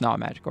necklace is not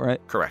magical, right?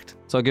 Correct.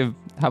 So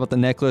how about the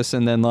necklace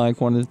and then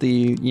like one of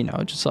the,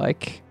 just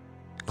like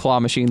claw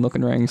machine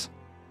looking rings.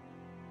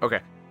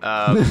 Okay.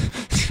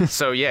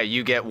 So yeah,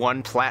 you get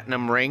 1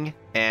 platinum ring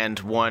and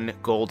 1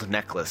 gold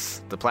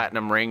necklace. The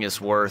platinum ring is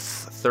worth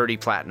 30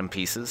 platinum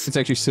pieces, It's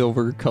actually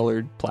silver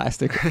colored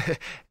plastic.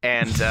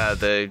 and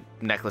the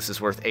necklace is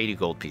worth 80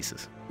 gold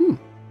pieces.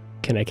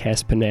 Can I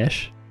cast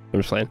Panache?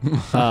 I'm just playing.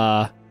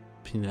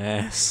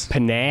 Penis.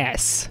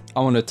 Panache. I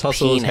want to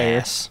tussle his hair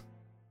Penis.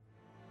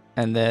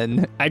 and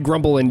then I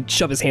grumble and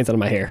shove his hands out of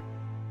my hair.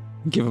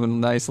 give him a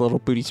nice little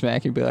booty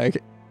smack and be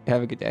like,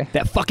 have a good day.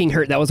 That fucking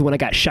hurt. That was when I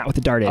got shot with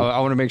the dart in. I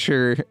want to make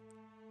sure.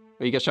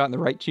 Oh, you got shot in the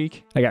right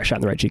cheek? I got shot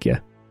in the right cheek, yeah.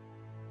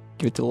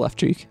 Give it to the left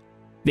cheek.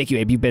 Thank you,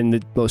 Abe. You've been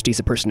the most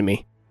decent person to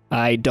me.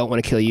 I don't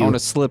want to kill you. I want to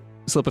slip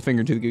a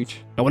finger to the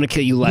gooch. I want to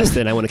kill you less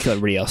than I want to kill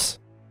everybody else.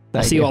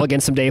 I'll see you all again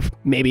someday,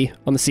 maybe,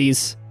 on the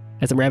seas,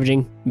 as I'm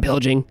ravaging, and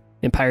pillaging,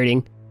 and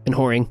pirating, and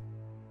whoring.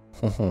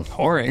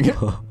 Whoring.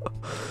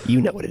 You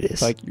know what it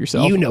is. Like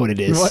yourself. You know what it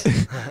is. What?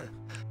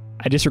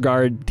 I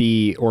disregard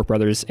the Orc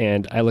brothers,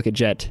 and I look at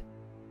Jet,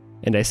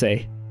 and I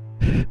say...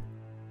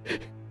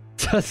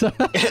 I'm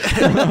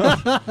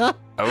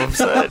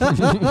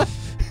upset.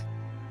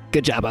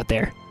 Good job out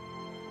there.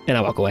 And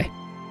I walk away.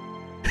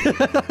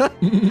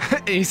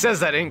 He says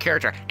that in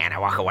character, and I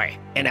walk away.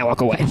 And I walk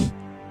away.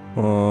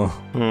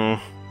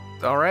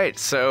 All right,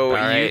 so All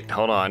right,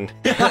 hold on.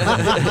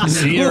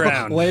 See you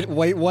around.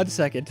 Wait 1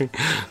 second.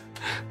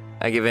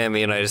 I give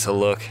Ambionitis a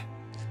look.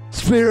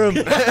 Spear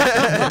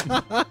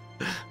him.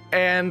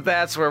 And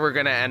that's where we're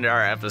going to end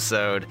our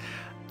episode.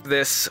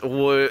 This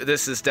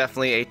is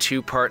definitely a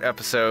 2-part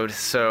episode,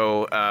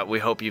 so we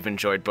hope you've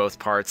enjoyed both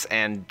parts.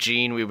 And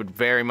Gene, we would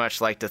very much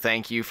like to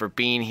thank you for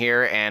being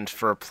here and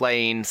for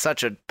playing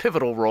such a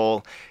pivotal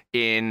role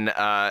in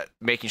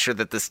making sure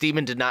that this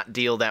demon did not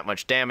deal that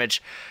much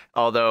damage.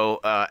 Although,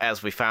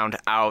 as we found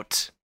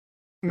out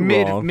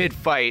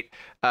mid-fight,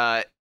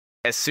 as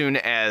soon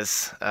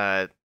as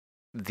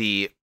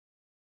the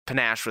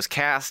panache was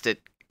cast,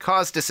 it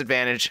caused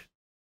disadvantage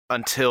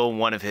until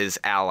one of his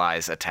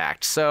allies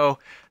attacked. So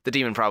the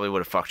demon probably would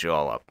have fucked you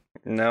all up.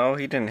 No,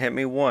 he didn't hit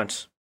me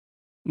once.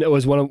 No, it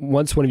was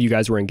once one of you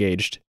guys were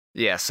engaged.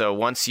 Yeah, so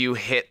once you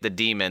hit the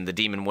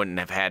demon wouldn't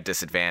have had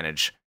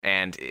disadvantage,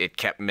 and it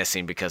kept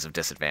missing because of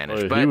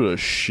disadvantage. He would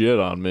have shit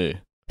on me.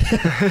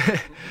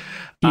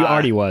 He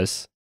already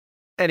was.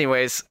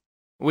 Anyways,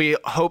 we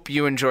hope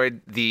you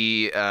enjoyed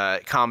the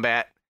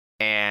combat,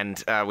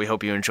 and we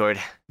hope you enjoyed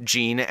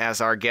Gene as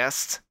our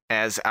guest,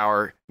 as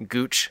our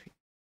Gooch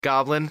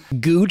Goblin.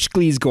 Gooch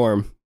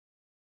Gleesgorm.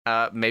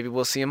 Maybe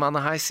we'll see him on the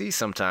high seas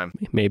sometime.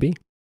 Maybe.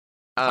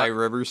 High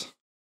rivers.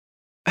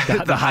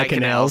 The high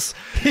canals.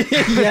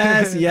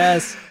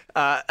 yes.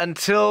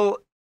 Until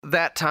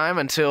that time,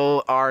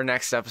 until our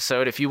next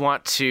episode, if you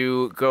want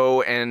to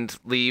go and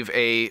leave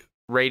a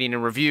rating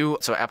and review,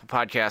 so Apple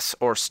Podcasts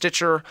or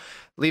Stitcher,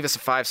 leave us a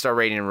 5-star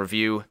rating and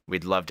review.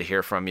 We'd love to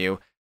hear from you.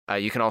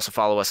 You can also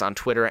follow us on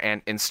Twitter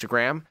and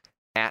Instagram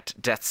at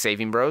Death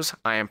Saving Bros.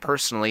 I am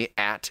personally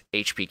at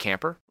HP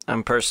Camper.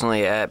 I'm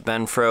personally at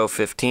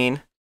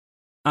Benfro15.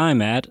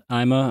 I'm at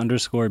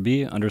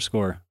Ima_B_rad.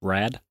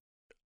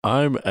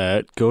 I'm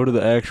at go to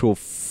the actual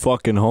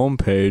fucking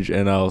homepage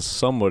and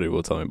somebody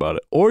will tell me about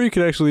it. Or you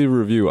could actually leave a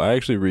review. I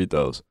actually read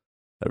those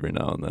every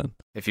now and then.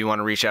 If you want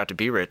to reach out to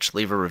Be Rich,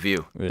 leave a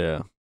review.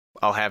 Yeah.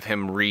 I'll have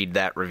him read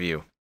that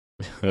review.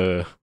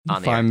 You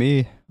On the find air.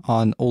 me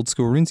on Old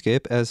School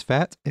RuneScape as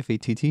Fat,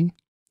 F-A-T-T,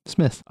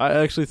 Smith. I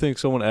actually think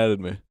someone added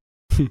me.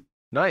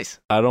 Nice.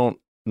 I don't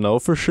know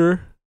for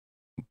sure,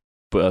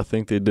 but I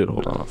think they did.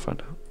 Hold on, I'll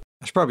find out.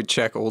 I should probably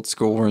check Old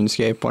School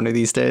RuneScape one of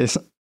these days.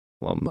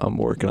 Well, I'm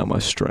working on my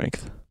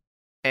strength.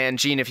 And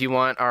Gene, if you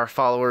want our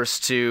followers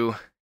to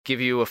give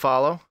you a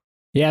follow,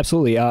 Yeah,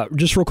 absolutely.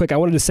 Just real quick, I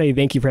wanted to say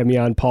thank you for having me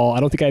on, Paul. I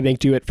don't think I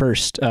thanked you at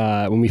first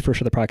when we first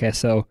started the podcast,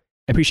 so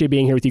I appreciate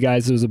being here with you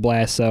guys. It was a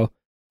blast, so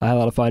I had a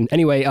lot of fun.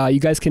 Anyway, you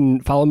guys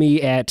can follow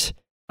me at,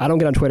 I don't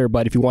get on Twitter,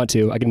 but if you want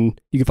to,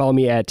 you can follow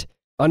me at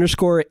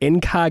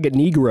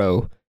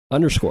 _incognegro_.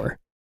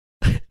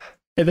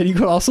 And then you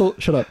could also,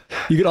 shut up,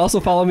 you could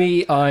also follow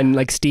me on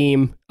like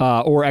Steam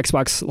or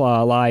Xbox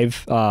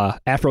Live,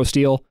 Afro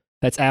Steel.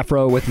 That's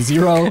Afro with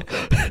 0,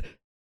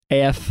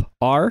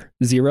 AFR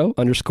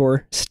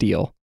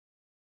 0_Steel.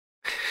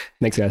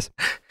 Thanks, guys.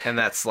 And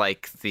that's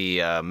like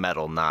the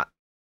metal, not...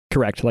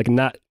 Correct. Like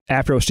not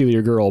Afro Steel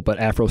your girl, but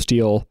Afro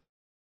Steel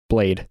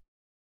blade.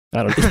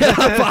 I don't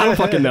I don't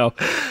fucking know.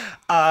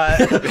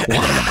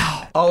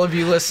 Wow. All of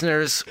you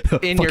listeners,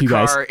 in Fuck your you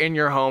guys. car, in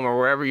your home, or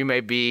wherever you may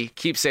be,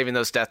 keep saving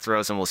those death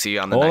throws, and we'll see you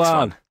on the next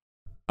one.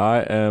 I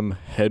am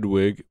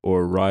Hedwig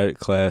or Riot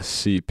Class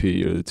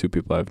CP are the two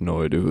people. I have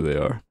no idea who they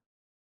are.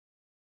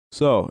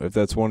 So, if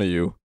that's one of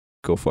you,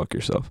 go fuck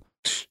yourself.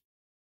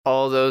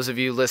 All those of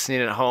you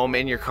listening at home,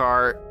 in your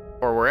car,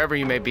 or wherever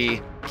you may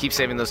be, keep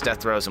saving those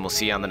death throws, and we'll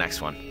see you on the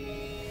next one.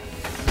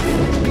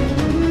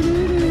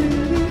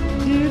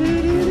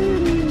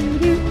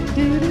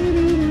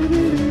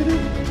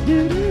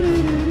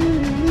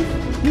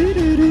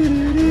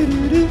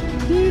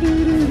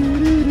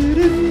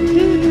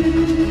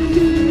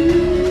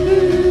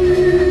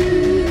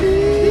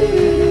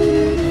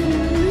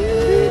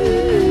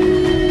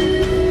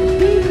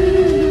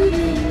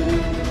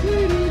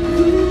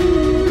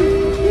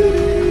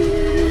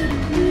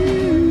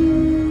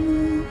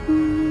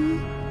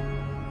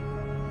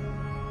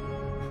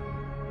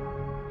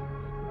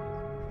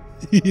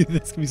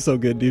 This can be so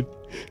good, dude.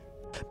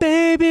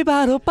 Baby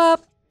bottle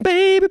pop,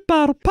 baby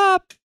bottle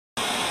pop.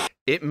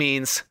 It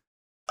means...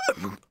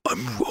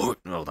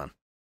 Hold on.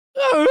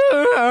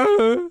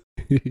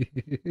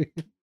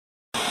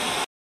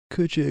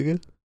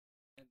 Kuchiga.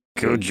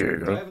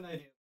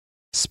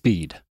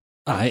 Speed.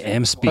 I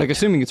am speed. Like,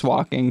 assuming it's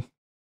walking.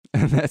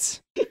 And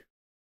that's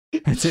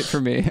it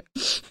for me.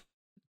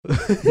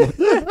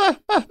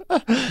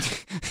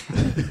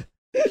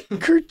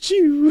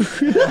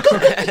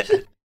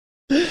 Kerchoo.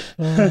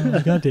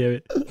 Oh, God damn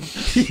it.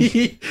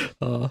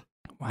 Wow.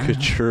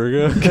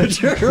 Kachurga.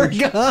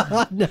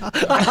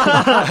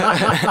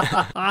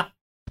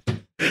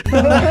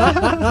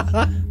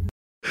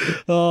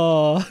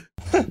 Oh.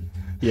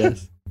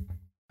 Yes.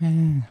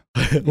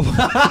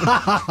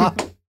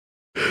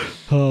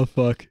 Oh,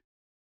 fuck.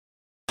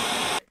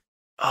 Oh,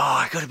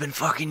 I could have been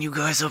fucking you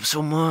guys up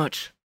so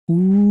much.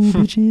 Ooh,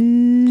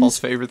 bitches. Paul's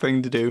favorite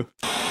thing to do.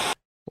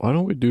 Why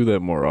don't we do that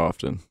more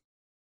often?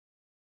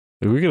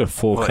 If we get a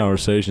full What,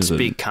 conversation.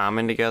 Speak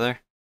common together?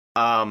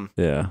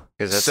 Yeah.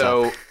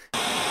 So...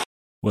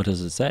 What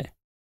does it say?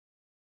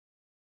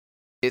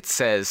 It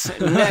says...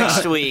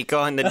 Next week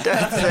on the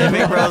Death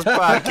Saving Bros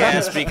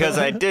podcast, because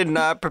I did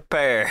not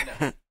prepare.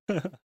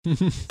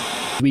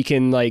 We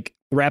can like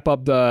wrap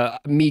up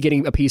me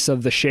getting a piece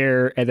of the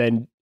share and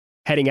then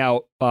heading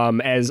out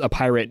as a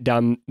pirate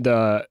down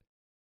the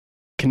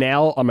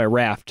canal on my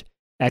raft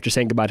after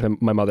saying goodbye to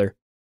my mother.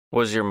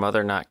 Was your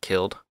mother not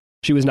killed?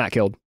 She was not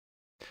killed.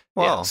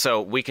 Well, yeah,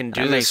 so we can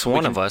do that this. makes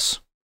one of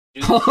us.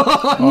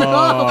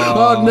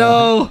 Oh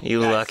no!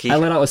 You lucky. I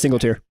let out a single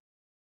tear.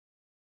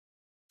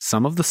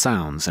 Some of the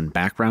sounds and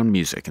background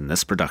music in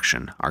this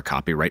production are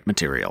copyright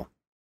material.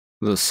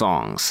 The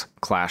songs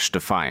Clash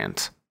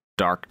Defiant,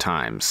 Dark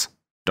Times,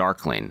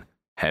 Darkling,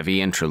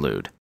 Heavy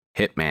Interlude,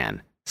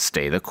 Hitman,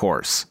 Stay the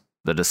Course,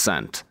 The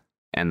Descent,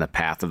 and The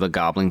Path of the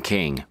Goblin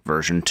King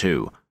version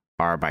 2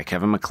 are by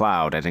Kevin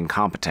MacLeod at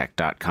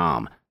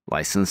Incompetech.com,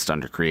 licensed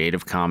under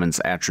Creative Commons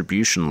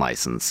Attribution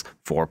License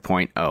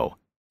 4.0,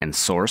 and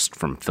sourced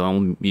from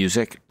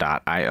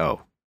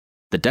filmmusic.io.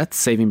 The Death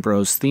Saving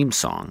Bros theme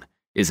song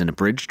is an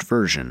abridged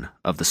version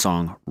of the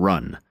song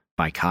Run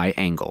by Kai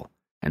Engel,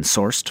 and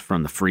sourced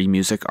from the Free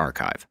Music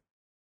Archive.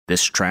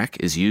 This track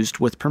is used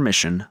with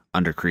permission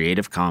under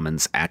Creative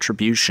Commons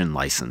Attribution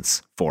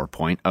License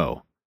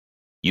 4.0.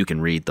 You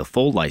can read the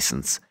full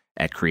license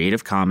at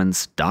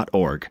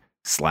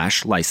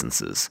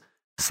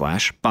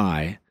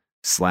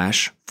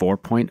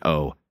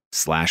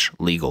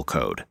creativecommons.org/licenses/by/4.0/legal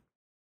code.